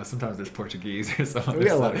 you never know. Sometimes there's Portuguese or something. We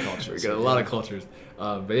got a lot of cultures. We got a lot of cultures.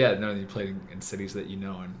 But yeah, no, you played in cities that you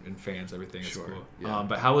know and fans, everything. Is cool. Yeah.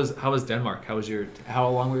 But how was Denmark? How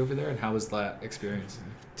long were you over there, and how was that experience?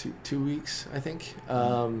 2 weeks, I think.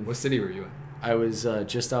 What city were you in? I was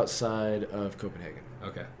just outside of Copenhagen.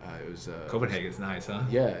 Okay. It was Copenhagen's nice, huh?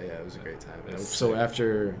 Yeah, it was a great time. So sick.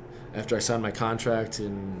 after I signed my contract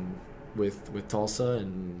with Tulsa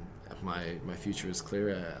and my future was clear,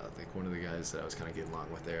 I think one of the guys that I was kind of getting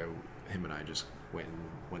along with there, him and I just went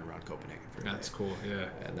around Copenhagen for a day. That's cool, yeah.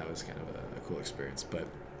 And that was kind of a cool experience. But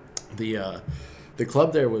the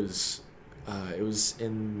club there was It was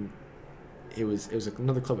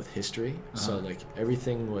another club with history. So like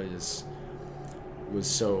everything was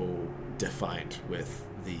so defined with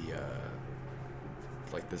the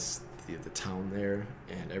like the town there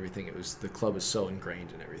and everything. The club was so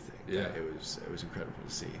ingrained in everything. Yeah, it was incredible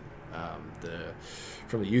to see.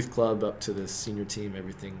 From the youth club up to the senior team,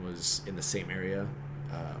 everything was in the same area.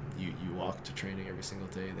 You walk to training every single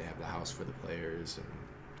day. They have the house for the players, and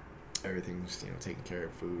everything's taken care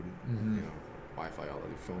of, food, Wi-Fi, all of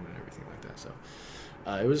your phone and everything like that. So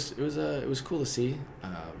it was cool to see.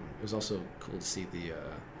 It was also cool to see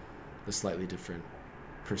the slightly different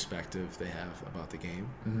perspective they have about the game.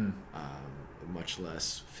 Much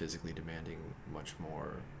less physically demanding, much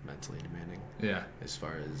more mentally demanding. Yeah. As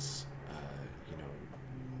far as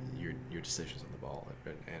your decisions on the ball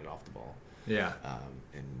and off the ball. Yeah.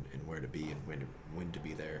 And where to be and when to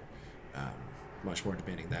be there. Much more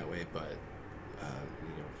demanding that way, but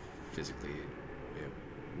physically it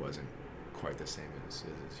wasn't quite the same as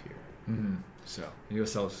it is here. So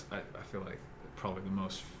USL's, I feel like, probably the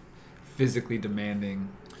most physically demanding,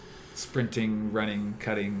 sprinting, running,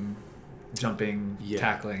 cutting, jumping,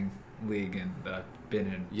 tackling league that I've been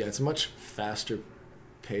in. Yeah, it's a much faster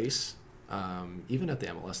pace. Even at the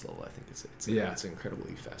MLS level, I think it's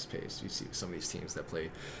incredibly fast paced. You see some of these teams that play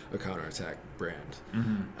a counterattack brand,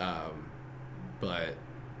 but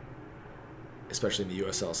especially in the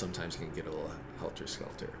USL, sometimes you can get a little helter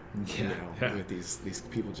skelter. With these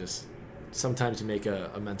people, just sometimes you make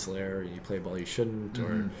a mental error, you play a ball you shouldn't,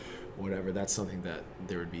 or whatever. That's something that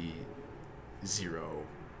there would be zero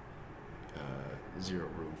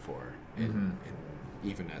room for, and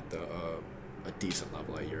even at a decent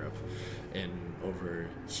level at Europe. And over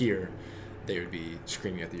here, they would be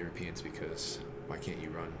screaming at the Europeans because why can't you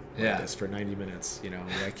run like this for 90 minutes?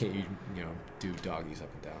 Why can't you do doggies up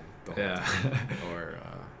and down the whole time? Or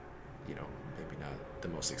maybe not the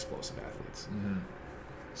most explosive athletes.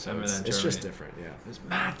 So it's just different. Yeah. It's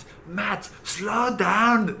Matt, slow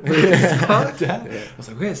down. Slow down. I was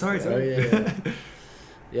like, wait, sorry.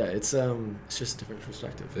 Yeah, it's just a different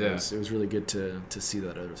perspective. Yeah. It was really good to see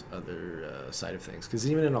that other side of things, because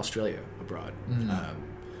even in Australia abroad,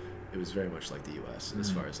 it was very much like the U.S. as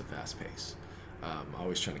far as the fast pace.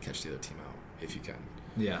 Always trying to catch the other team out if you can.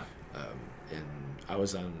 Yeah. And I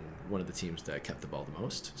was on one of the teams that kept the ball the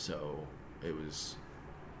most, so it was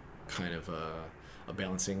kind of a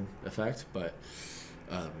balancing effect. But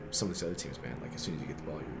some of these other teams, man, like as soon as you get the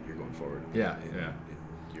ball, you're going forward. And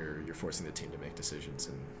you're forcing the team to make decisions,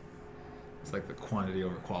 and it's like the quantity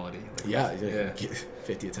over quality. Like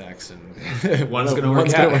 50 attacks and one's gonna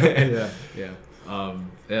work out. Yeah.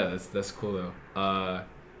 That's cool though.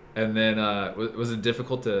 And then was it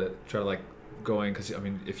difficult to try to like going, because I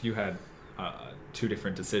mean if you had two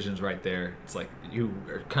different decisions right there, it's like you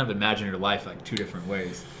are kind of imagining your life like two different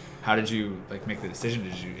ways. How did you like make the decision?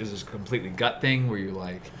 Is this a completely gut thing? Were you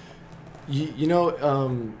like,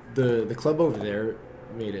 the club over there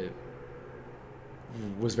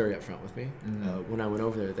was very upfront with me. When I went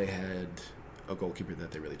over there, they had a goalkeeper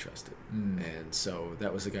that they really trusted, and so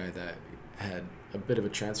that was a guy that had a bit of a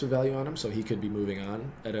transfer value on him, so he could be moving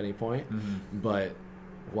on at any point. But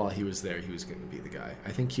while he was there, he was going to be the guy.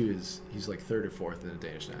 I think he's like third or fourth in the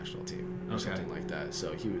Danish national team or something like that.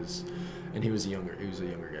 So he was a younger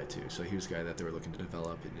guy too. So he was a guy that they were looking to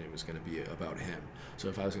develop, and it was going to be about him. So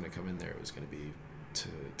if I was going to come in there, it was going to be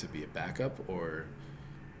to be a backup, or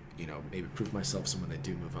maybe prove myself. So when they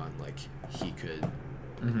do move on, like he could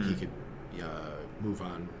move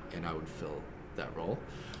on, and I would fill that role.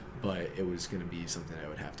 But it was going to be something I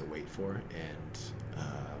would have to wait for, and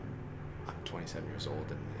I'm 27 years old,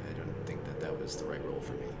 and I don't think that was the right role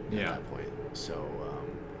for me at that point. So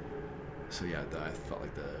I felt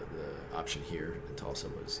like the option here in Tulsa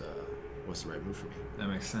was the right move for me. That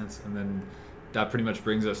makes sense. And then that pretty much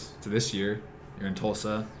brings us to this year. You're in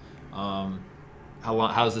Tulsa.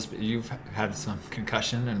 How's this? You've had some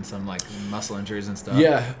concussion and some like muscle injuries and stuff.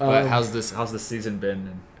 Yeah. But how's this season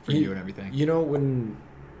been for you and everything? When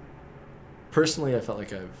personally, I felt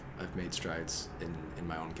like I've made strides in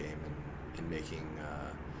my own game and in making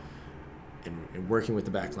in working with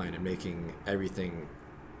the back line and making everything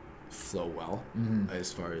flow well.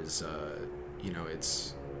 As far as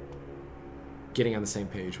it's getting on the same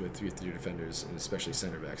page with your defenders, and especially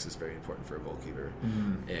center backs, is very important for a goalkeeper.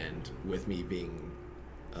 And with me being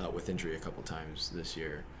with injury a couple times this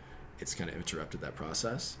year, it's kind of interrupted that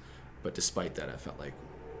process. But despite that, I felt like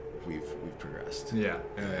we've progressed. Yeah.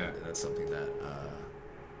 And that's something that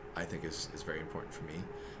I think is very important for me,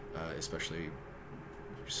 especially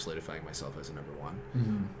solidifying myself as a number one.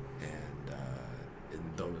 And in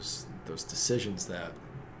those decisions that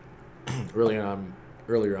earlier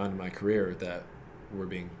on in my career that were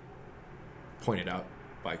being pointed out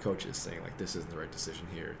by coaches saying like, this isn't the right decision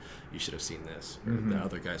here, you should have seen this, or the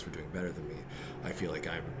other guys were doing better than me. I feel like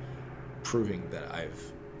I'm proving that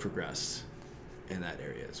I've progressed in that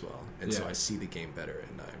area as well, and so I see the game better,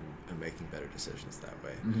 and I'm making better decisions that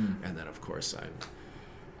way. And then of course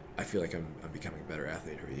I feel like I'm becoming a better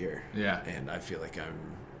athlete every year, and I feel like I'm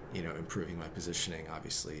improving my positioning,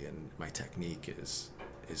 obviously, and my technique is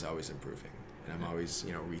always improving, and I'm always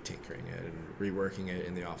retinkering it and reworking it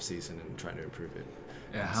in the off season and trying to improve it.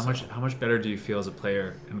 Yeah, how much better do you feel as a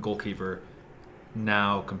player and goalkeeper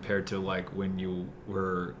now compared to like when you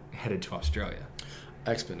were headed to Australia?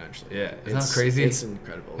 Exponentially. Yeah, isn't that crazy? It's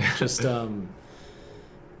incredible. Just the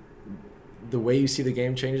way you see the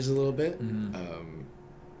game changes a little bit. When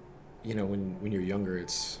you're younger,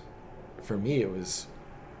 it's, for me, it was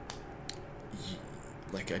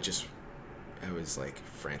like I was like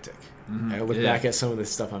frantic. I look back at some of the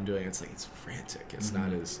stuff I'm doing, it's like it's frantic. It's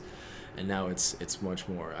not as, and now it's much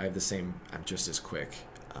more. I'm just as quick,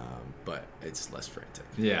 but it's less frantic.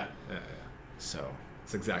 Yeah. So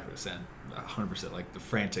it's exactly the same. 100%. Like the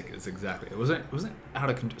frantic is exactly. It wasn't out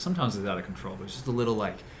of control. Sometimes it's out of control, but it's just a little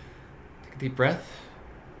like take a deep breath.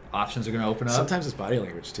 Options are going to open up. Sometimes it's body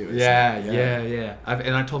language too. Yeah.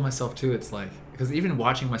 And I told myself too. It's like, because even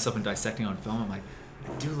watching myself and dissecting on film, I'm like,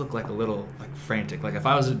 I do look like a little like frantic. Like if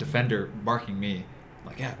I was a defender marking me,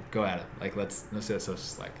 like go at it. Like let's do this. So it's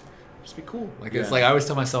just like, just be cool. Like it's like I always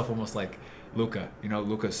tell myself almost like Luka.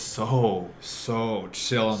 Luka's so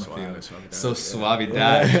chill on the field, so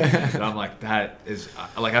suavidad. And I'm like, that is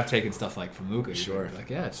like I've taken stuff like from Luka. Sure. Like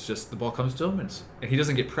it's just the ball comes to him, and he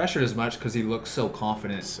doesn't get pressured as much because he looks so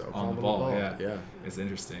confident on the ball. Yeah, it's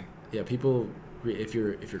interesting. Yeah, people, if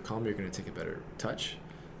you're calm, you're going to take a better touch,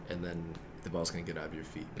 and then the ball's going to get out of your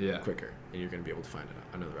feet quicker, and you're going to be able to find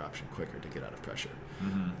another option quicker to get out of pressure.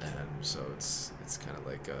 And so it's kind of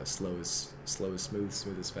like slow is smooth,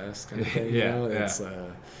 smooth is fast kind of thing. It's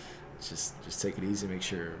just take it easy, make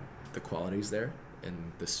sure the quality's there, and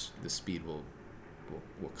the speed will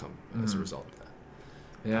come as a result of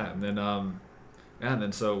that. And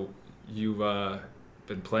then so you've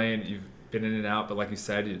been playing, you've been in and out, but like you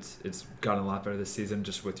said, it's gotten a lot better this season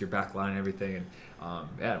just with your back line and everything,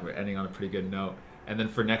 and we're ending on a pretty good note. And then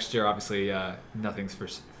for next year, obviously, nothing's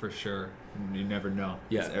for sure. You never know.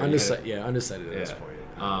 Undecided at this point.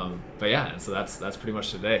 But and so that's pretty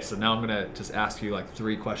much today. So now I'm gonna just ask you like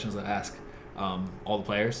 3 questions I ask all the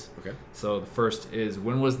players. Okay. So the first is, if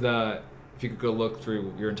you could go look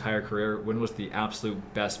through your entire career, when was the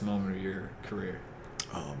absolute best moment of your career?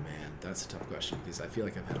 Oh man, that's a tough question because I feel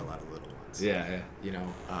like I've had a lot of little ones. Yeah.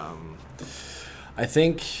 I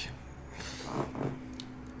think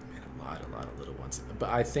a lot of little ones. But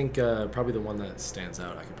I think probably the one that stands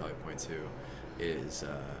out I could probably point to is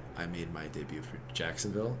I made my debut for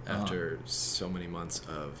Jacksonville after so many months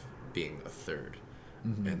of being a third,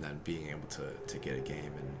 and then being able to get a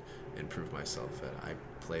game and prove myself. And I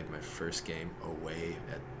played my first game away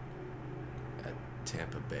at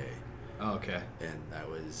Tampa Bay. Oh, okay. And that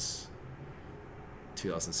was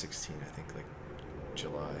 2016, I think, like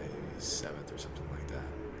July 7th or something like that.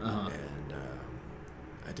 And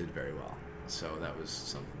I did very well. So that was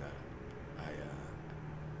something that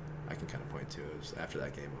I can kind of point to. It was after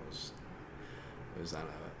that game, it was on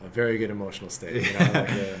a very good emotional state.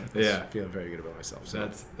 Feeling very good about myself. So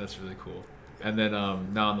that's really cool. And then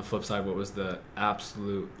now on the flip side, what was the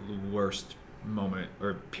absolute worst moment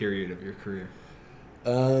or period of your career?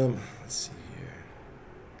 Let's see here.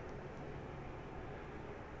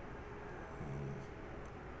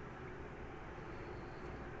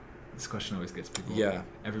 This question always gets people. Yeah.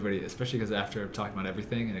 Everybody, especially because after talking about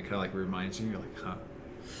everything, and it kind of like reminds you, you're like, huh.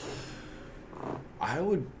 I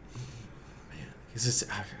would, man, because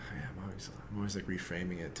I'm always like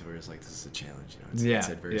reframing it to where it's like, this is a challenge, It's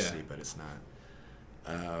adversity, but it's not.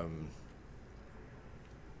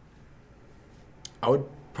 I would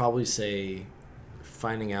probably say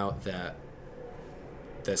finding out that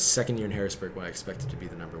the second year in Harrisburg, when I expected to be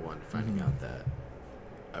the number one, finding out that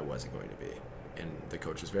I wasn't going to be. And the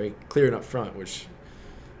coach was very clear and upfront, which,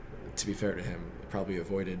 to be fair to him, probably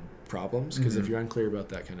avoided problems, because if you're unclear about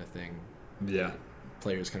that kind of thing,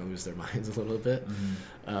 players kind of lose their minds a little bit.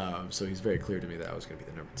 So he's very clear to me that I was going to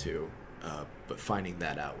be the number 2. But finding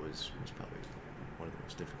that out was probably one of the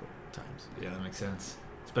most difficult times. Yeah, that makes sense.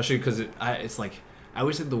 Especially because it's like, I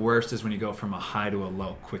always think the worst is when you go from a high to a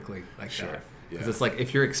low quickly like that. Because it's like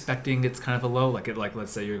if you're expecting it's kind of a low, like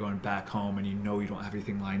let's say you're going back home and you know you don't have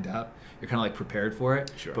anything lined up, you're kind of like prepared for it.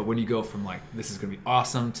 Sure. But when you go from like this is gonna be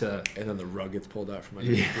awesome to and then the rug gets pulled out from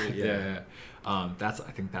under your feet. Yeah. I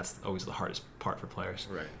think that's always the hardest part for players.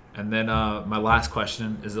 Right. And then my last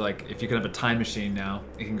question is like if you could have a time machine now,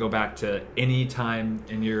 you can go back to any time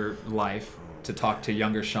in your life to talk to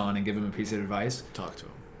younger Sean and give him a piece of advice. Talk to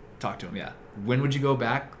him. Yeah. When would you go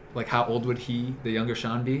back? Like, how old would the younger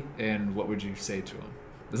Sean be? And what would you say to him?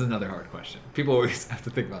 This is another hard question. People always have to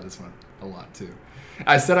think about this one a lot, too.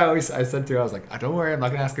 I said to her, I was like, don't worry, I'm not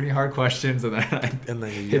going to ask any hard questions. And then I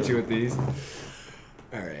hit you with these.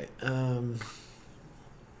 All right.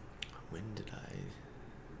 When did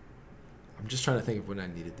I'm just trying to think of when I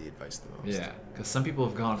needed the advice the most. Yeah, because some people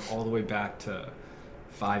have gone all the way back to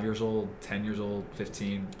 5 years old, 10 years old,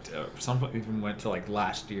 15. Some even went to like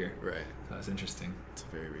last year. Right. So that's interesting. It's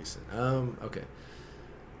very recent. Okay.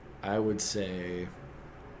 I would say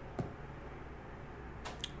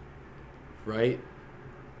right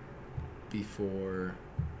before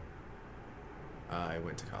I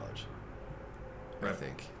went to college, right. I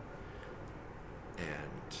think.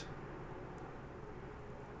 And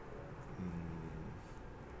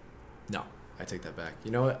no, I take that back.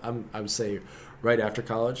 You know what? I would say right after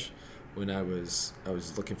college, when I was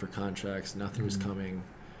looking for contracts, nothing was coming,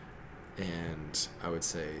 and I would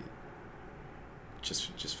say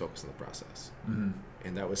just focus on the process. Mm-hmm.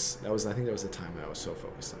 And that was I think that was the time I was so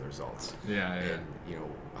focused on the results. Yeah. And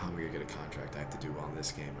how am I gonna get a contract? I have to do well in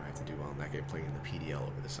this game. I have to do well in that game. Playing in the PDL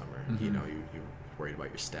over the summer. Mm-hmm. You worried about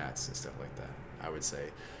your stats and stuff like that. I would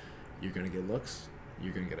say you're gonna get looks.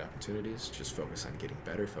 You're gonna get opportunities. Just focus on getting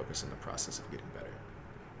better. Focus on the process of getting better.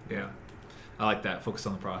 Yeah, I like that. Focus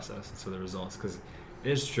on the process instead of the results, because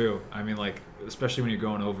it is true. I mean, like, especially when you're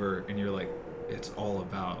going over and you're like, it's all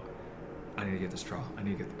about, I need to get this trial. I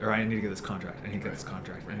need to get this contract. I need to get this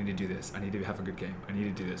contract. I need to do this. I need to have a good game. I need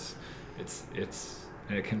to do this. It's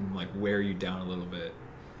and it can like wear you down a little bit.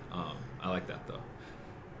 I like that though.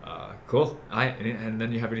 Cool. And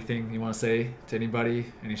then you have anything you want to say to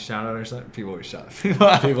anybody? Any shout out or something? People always shout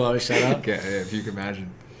out. People always shout out? Okay, yeah, if you can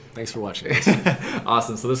imagine. Thanks for watching.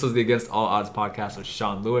 Awesome. So this was the Against All Odds podcast with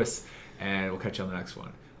Sean Lewis, and we'll catch you on the next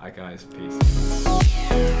one. All right, guys. Peace.